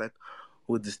I was like,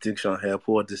 who distinction help?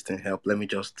 Who this thing help? Let me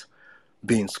just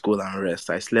be in school and rest.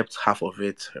 I slept half of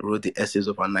it. I wrote the essays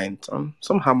overnight.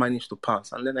 Somehow managed to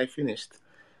pass, and then I finished.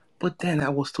 But then I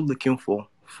was still looking for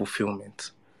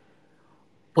fulfillment.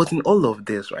 But in all of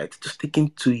this, right, just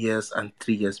taking 2 years and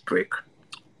 3 years break,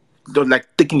 like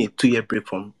taking a 2 year break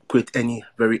from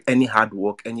any hard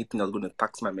work, anything that's going to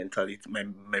tax my mentality,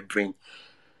 my brain.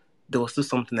 There was still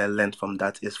something I learned from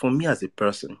that. Is for me as a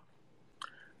person,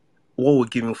 what will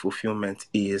give me fulfillment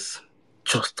is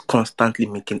just constantly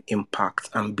making impact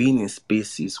and being in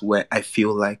spaces where I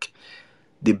feel like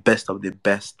the best of the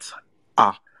best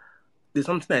are. There's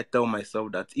something I tell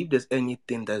myself that if there's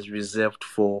anything that's reserved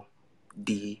for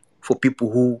people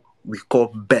who we call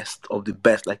best of the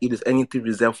best, like if there's anything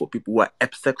reserved for people who are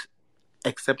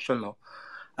exceptional,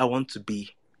 I want to be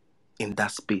in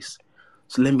that space.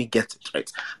 So let me get it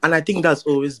right. And I think that's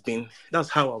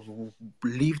how I've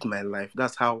lived my life.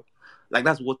 That's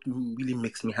what really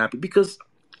makes me happy. Because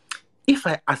if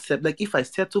I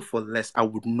settle for less, I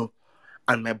would know.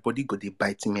 And my body go dey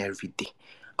bite me every day.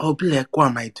 I'll be like, why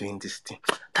am I doing this thing?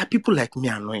 That people like me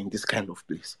are not in this kind of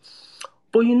place.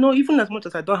 But even as much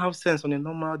as I don't have sense on a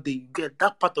normal day, you get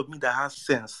that part of me that has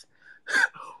sense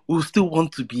will still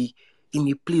want to be in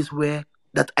a place where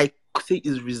that I say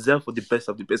is reserved for the best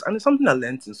of the best. And it's something I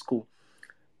learned in school.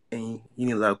 And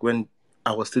like when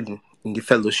I was still in the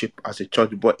fellowship as a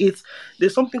church, but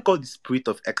there's something called the spirit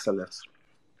of excellence.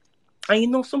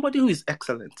 And somebody who is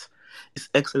excellent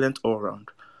all around.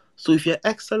 So if you're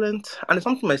excellent, and it's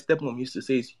something my stepmom used to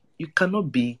say is, you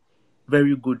cannot be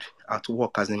very good at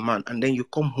work as a man, and then you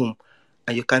come home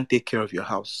and you can't take care of your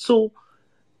house. So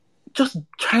just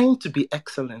trying to be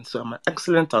excellent. So I'm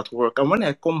excellent at work, and when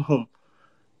I come home,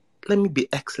 let me be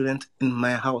excellent in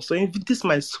my house. So if this is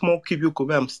my small cubicle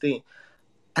where I'm staying,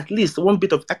 at least one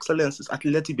bit of excellence is at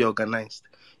least let it be organized.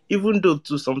 Even though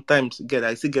too sometimes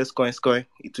I see get scoring,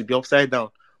 it will be upside down.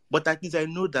 But at least I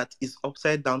know that it's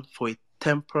upside down for a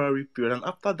temporary period. And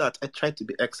after that, I try to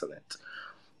be excellent.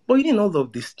 But in all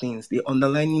of these things, the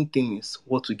underlying thing is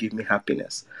what will give me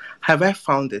happiness. Have I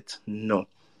found it? No.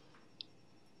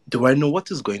 Do I know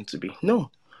what is going to be? No.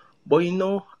 But I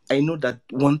know that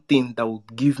one thing that will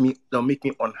make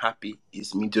me unhappy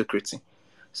is mediocrity.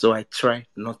 So I try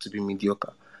not to be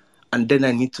mediocre. And then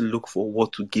I need to look for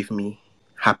what will give me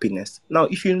happiness. Now,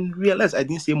 if you realize I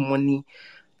didn't say money,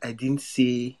 I didn't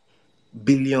say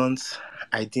billions,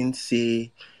 I didn't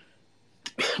say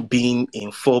being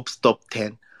in Forbes top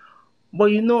 10.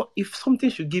 But if something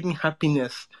should give me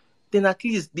happiness, then at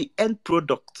least the end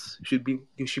product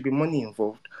there should be money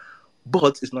involved.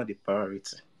 But it's not the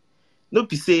priority. No,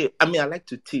 I like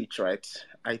to teach, right?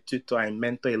 I tutor, I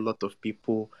mentor a lot of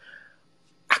people.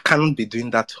 I cannot be doing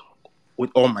that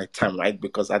with all my time, right?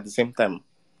 Because at the same time,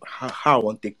 how I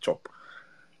want to take chop.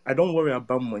 I don't worry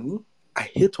about money. I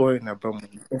hate worrying about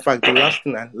money. In fact, the last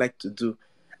thing I like to do,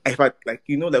 in fact, like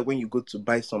like when you go to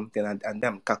buy something and then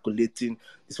I'm calculating,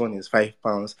 this one is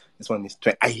 £5, this one is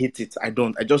 20. I hate it. I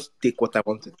don't. I just take what I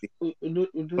want to take.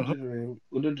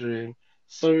 Udodre,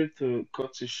 sorry to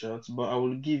cut you short, but I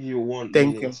will give you 1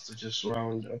 Thank minute you. to just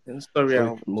round up Sorry,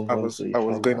 before we can move I on was to I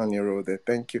was going Ifama. on your road there.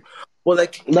 Thank you. Well,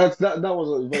 That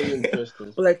was a very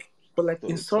interesting. but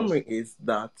in So trust summary, me. is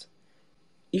that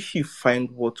if you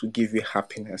find what will give you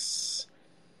happiness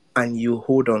and you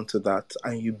hold on to that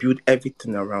and you build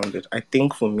everything around it, I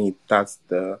think for me that's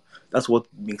what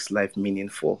makes life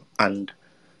meaningful, and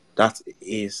that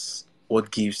is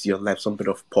what gives your life some bit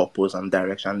of purpose and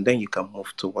direction, and then you can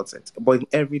move towards it. But in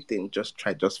everything, just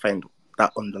find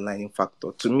that underlying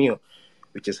factor to me,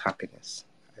 which is happiness.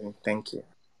 Thank you.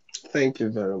 Thank you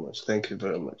very much. Thank you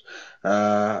very much.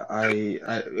 I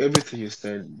everything you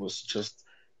said was just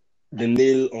the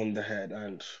nail on the head,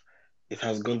 and it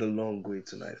has gone a long way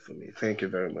tonight for me. Thank you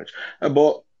very much.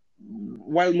 But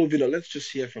while moving on, let's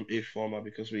just hear from Ifoma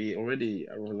because we already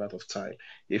are running out of time.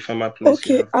 Ifoma, please,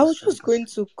 you Okay, have I the was floor. just going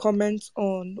to comment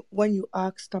on when you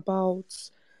asked about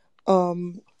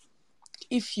um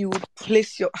if you would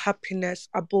place your happiness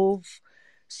above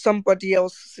somebody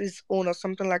else's own or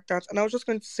something like that. And I was just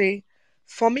going to say,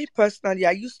 for me personally,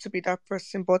 I used to be that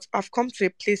person, but I've come to a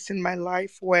place in my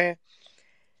life where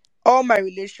all my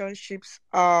relationships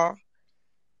are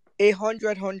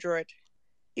 100.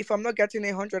 If I'm not getting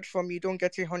 100 from you, don't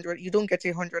get 100. You don't get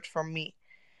 100 from me.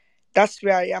 That's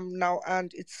where I am now,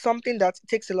 and it's something that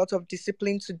takes a lot of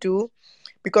discipline to do,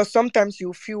 because sometimes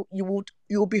you feel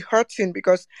you'll be hurting,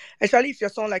 because especially if you're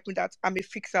someone like me, that I'm a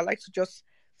fixer. I like to just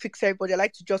fix everybody. I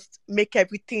like to just make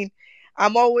everything.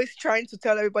 I'm always trying to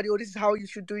tell everybody, oh, this is how you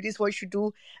should do it, this is what you should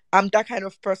do. I'm that kind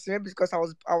of person. Maybe because I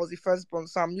was the firstborn,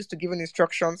 so I'm used to giving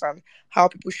instructions and how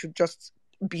people should just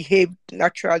behave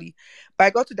naturally. But I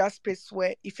got to that space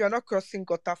where if you're not crossing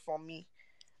gutter for me,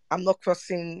 I'm not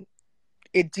crossing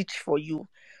a ditch for you.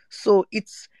 So it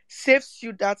saves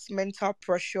you that mental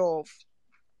pressure of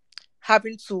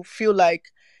having to feel like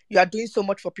you are doing so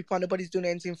much for people and nobody's doing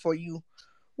anything for you.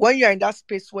 When you're in that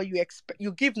space where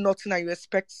you give nothing and you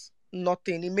expect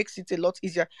nothing, it makes it a lot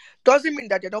easier. Doesn't mean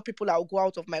that there are not people I'll go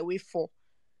out of my way for.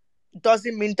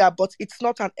 Doesn't mean that, but it's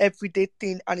not an everyday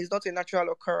thing and it's not a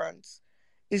natural occurrence.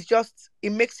 It's just, it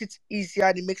makes it easier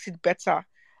and it makes it better.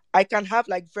 I can have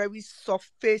like very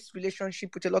soft face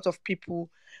relationship with a lot of people,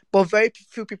 but very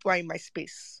few people are in my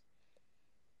space.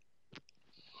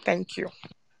 Thank you.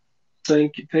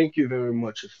 Thank you very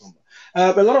much, Ifoma.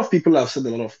 A lot of people have said a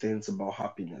lot of things about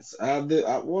happiness.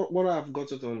 What I've got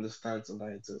to understand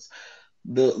tonight is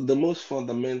the most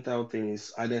fundamental thing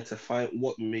is identify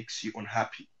what makes you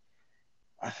unhappy.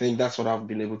 I think that's what I've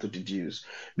been able to deduce.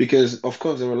 Because of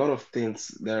course there are a lot of things,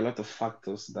 there are a lot of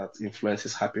factors that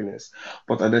influences happiness.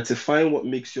 But identifying what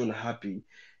makes you unhappy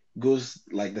goes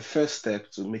like the first step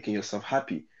to making yourself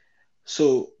happy.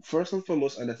 So first and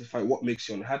foremost, identify what makes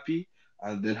you unhappy,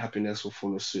 and then happiness will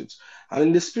follow suit. And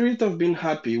in the spirit of being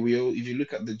happy, if you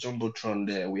look at the jumbotron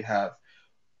there, we have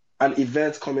an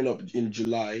event coming up in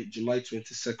July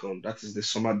 22nd. That is the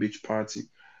Summer Beach Party.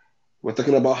 We're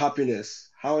talking about happiness.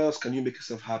 How else can you make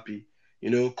yourself happy?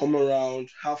 Come around,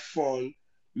 have fun,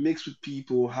 mix with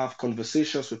people, have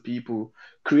conversations with people,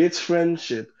 create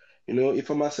friendship. If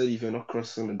Mama said if you're not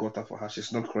crossing the gutter for her,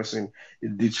 she's not crossing a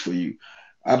ditch for you.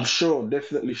 I'm sure,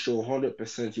 definitely sure,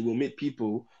 100% you will meet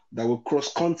people that will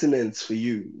cross continents for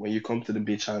you when you come to the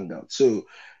beach hangout. So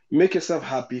make yourself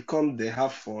happy, come there,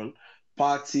 have fun,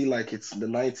 party like it's the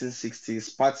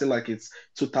 1960s, party like it's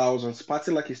 2000s,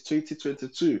 party like it's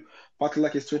 2022, party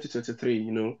like it's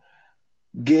 2023,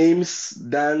 games,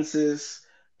 dances,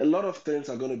 a lot of things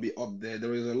are going to be up there.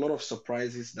 There is a lot of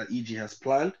surprises that EG has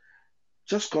planned.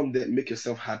 Just come there, make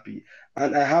yourself happy.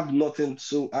 And I have nothing,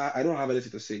 so I don't have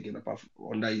anything to say again apart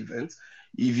on that event.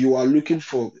 If you are looking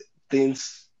for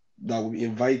things that will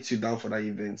invite you down for that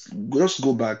event, just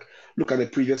go back, look at the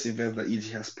previous events that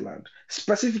EG has planned.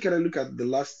 Specifically, look at the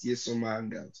last year's summer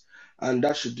hangouts, and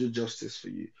that should do justice for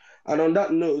you. And on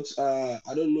that note, I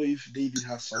don't know if David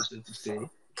has something to say.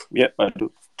 Yeah, I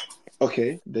do.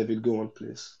 Okay, David, go on,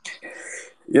 please.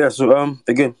 Yeah, so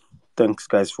again, thanks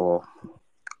guys for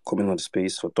coming on the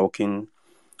space, for talking,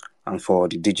 and for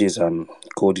the DJs and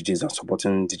co-DJs and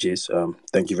supporting DJs.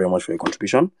 Thank you very much for your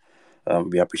contribution.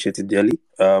 We appreciate it dearly.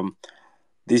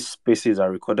 These spaces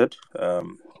are recorded.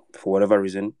 For whatever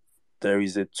reason, there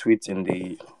is a tweet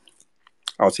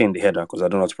I'll say in the header because I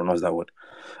don't know how to pronounce that word,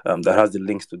 that has the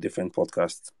links to different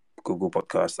podcasts, Google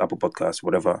Podcasts, Apple Podcasts,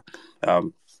 whatever.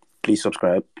 Please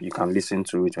subscribe. You can listen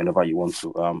to it whenever you want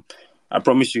to. I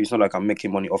promise you, it's not like I'm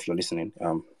making money off your listening.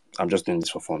 I'm just doing this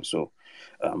for fun. So,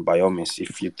 by all means,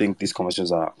 if you think these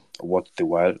conversations are worth the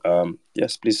while,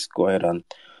 yes, please go ahead and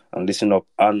listen up.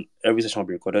 And every session will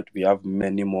be recorded. We have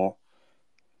many more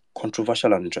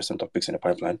controversial and interesting topics in the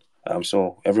pipeline.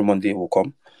 So every Monday will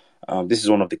come. This is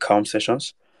one of the calm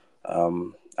sessions.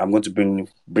 I'm going to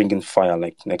bring in fire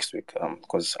like next week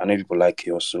because I know people like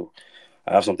chaos. So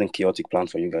I have something chaotic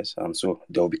planned for you guys. So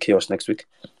there will be chaos next week.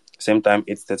 Same time,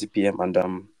 8:30 p.m.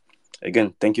 And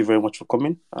again, thank you very much for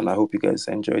coming. And I hope you guys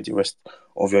enjoy the rest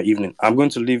of your evening. I'm going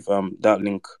to leave that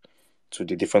link to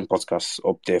the different podcasts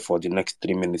up there for the next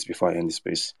 3 minutes before I end the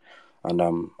space. And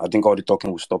I think all the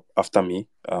talking will stop after me.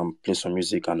 Play some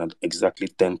music, and at exactly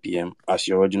 10 p.m., as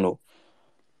you already know,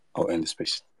 I'll end the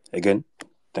space. Again,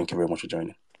 thank you very much for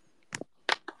joining.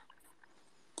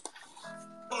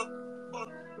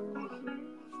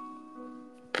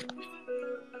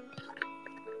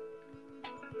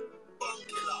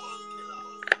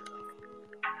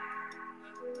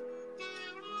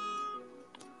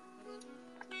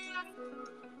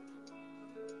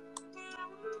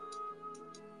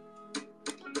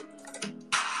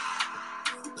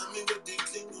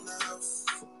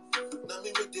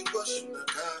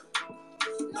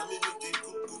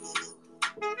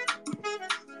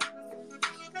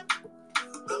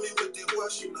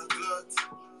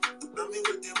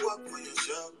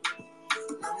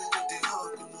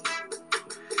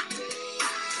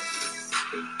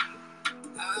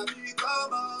 I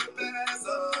become a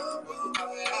vessel for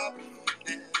my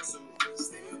happiness. So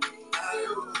stay with me.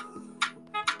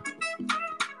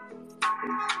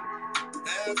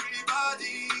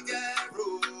 Everybody get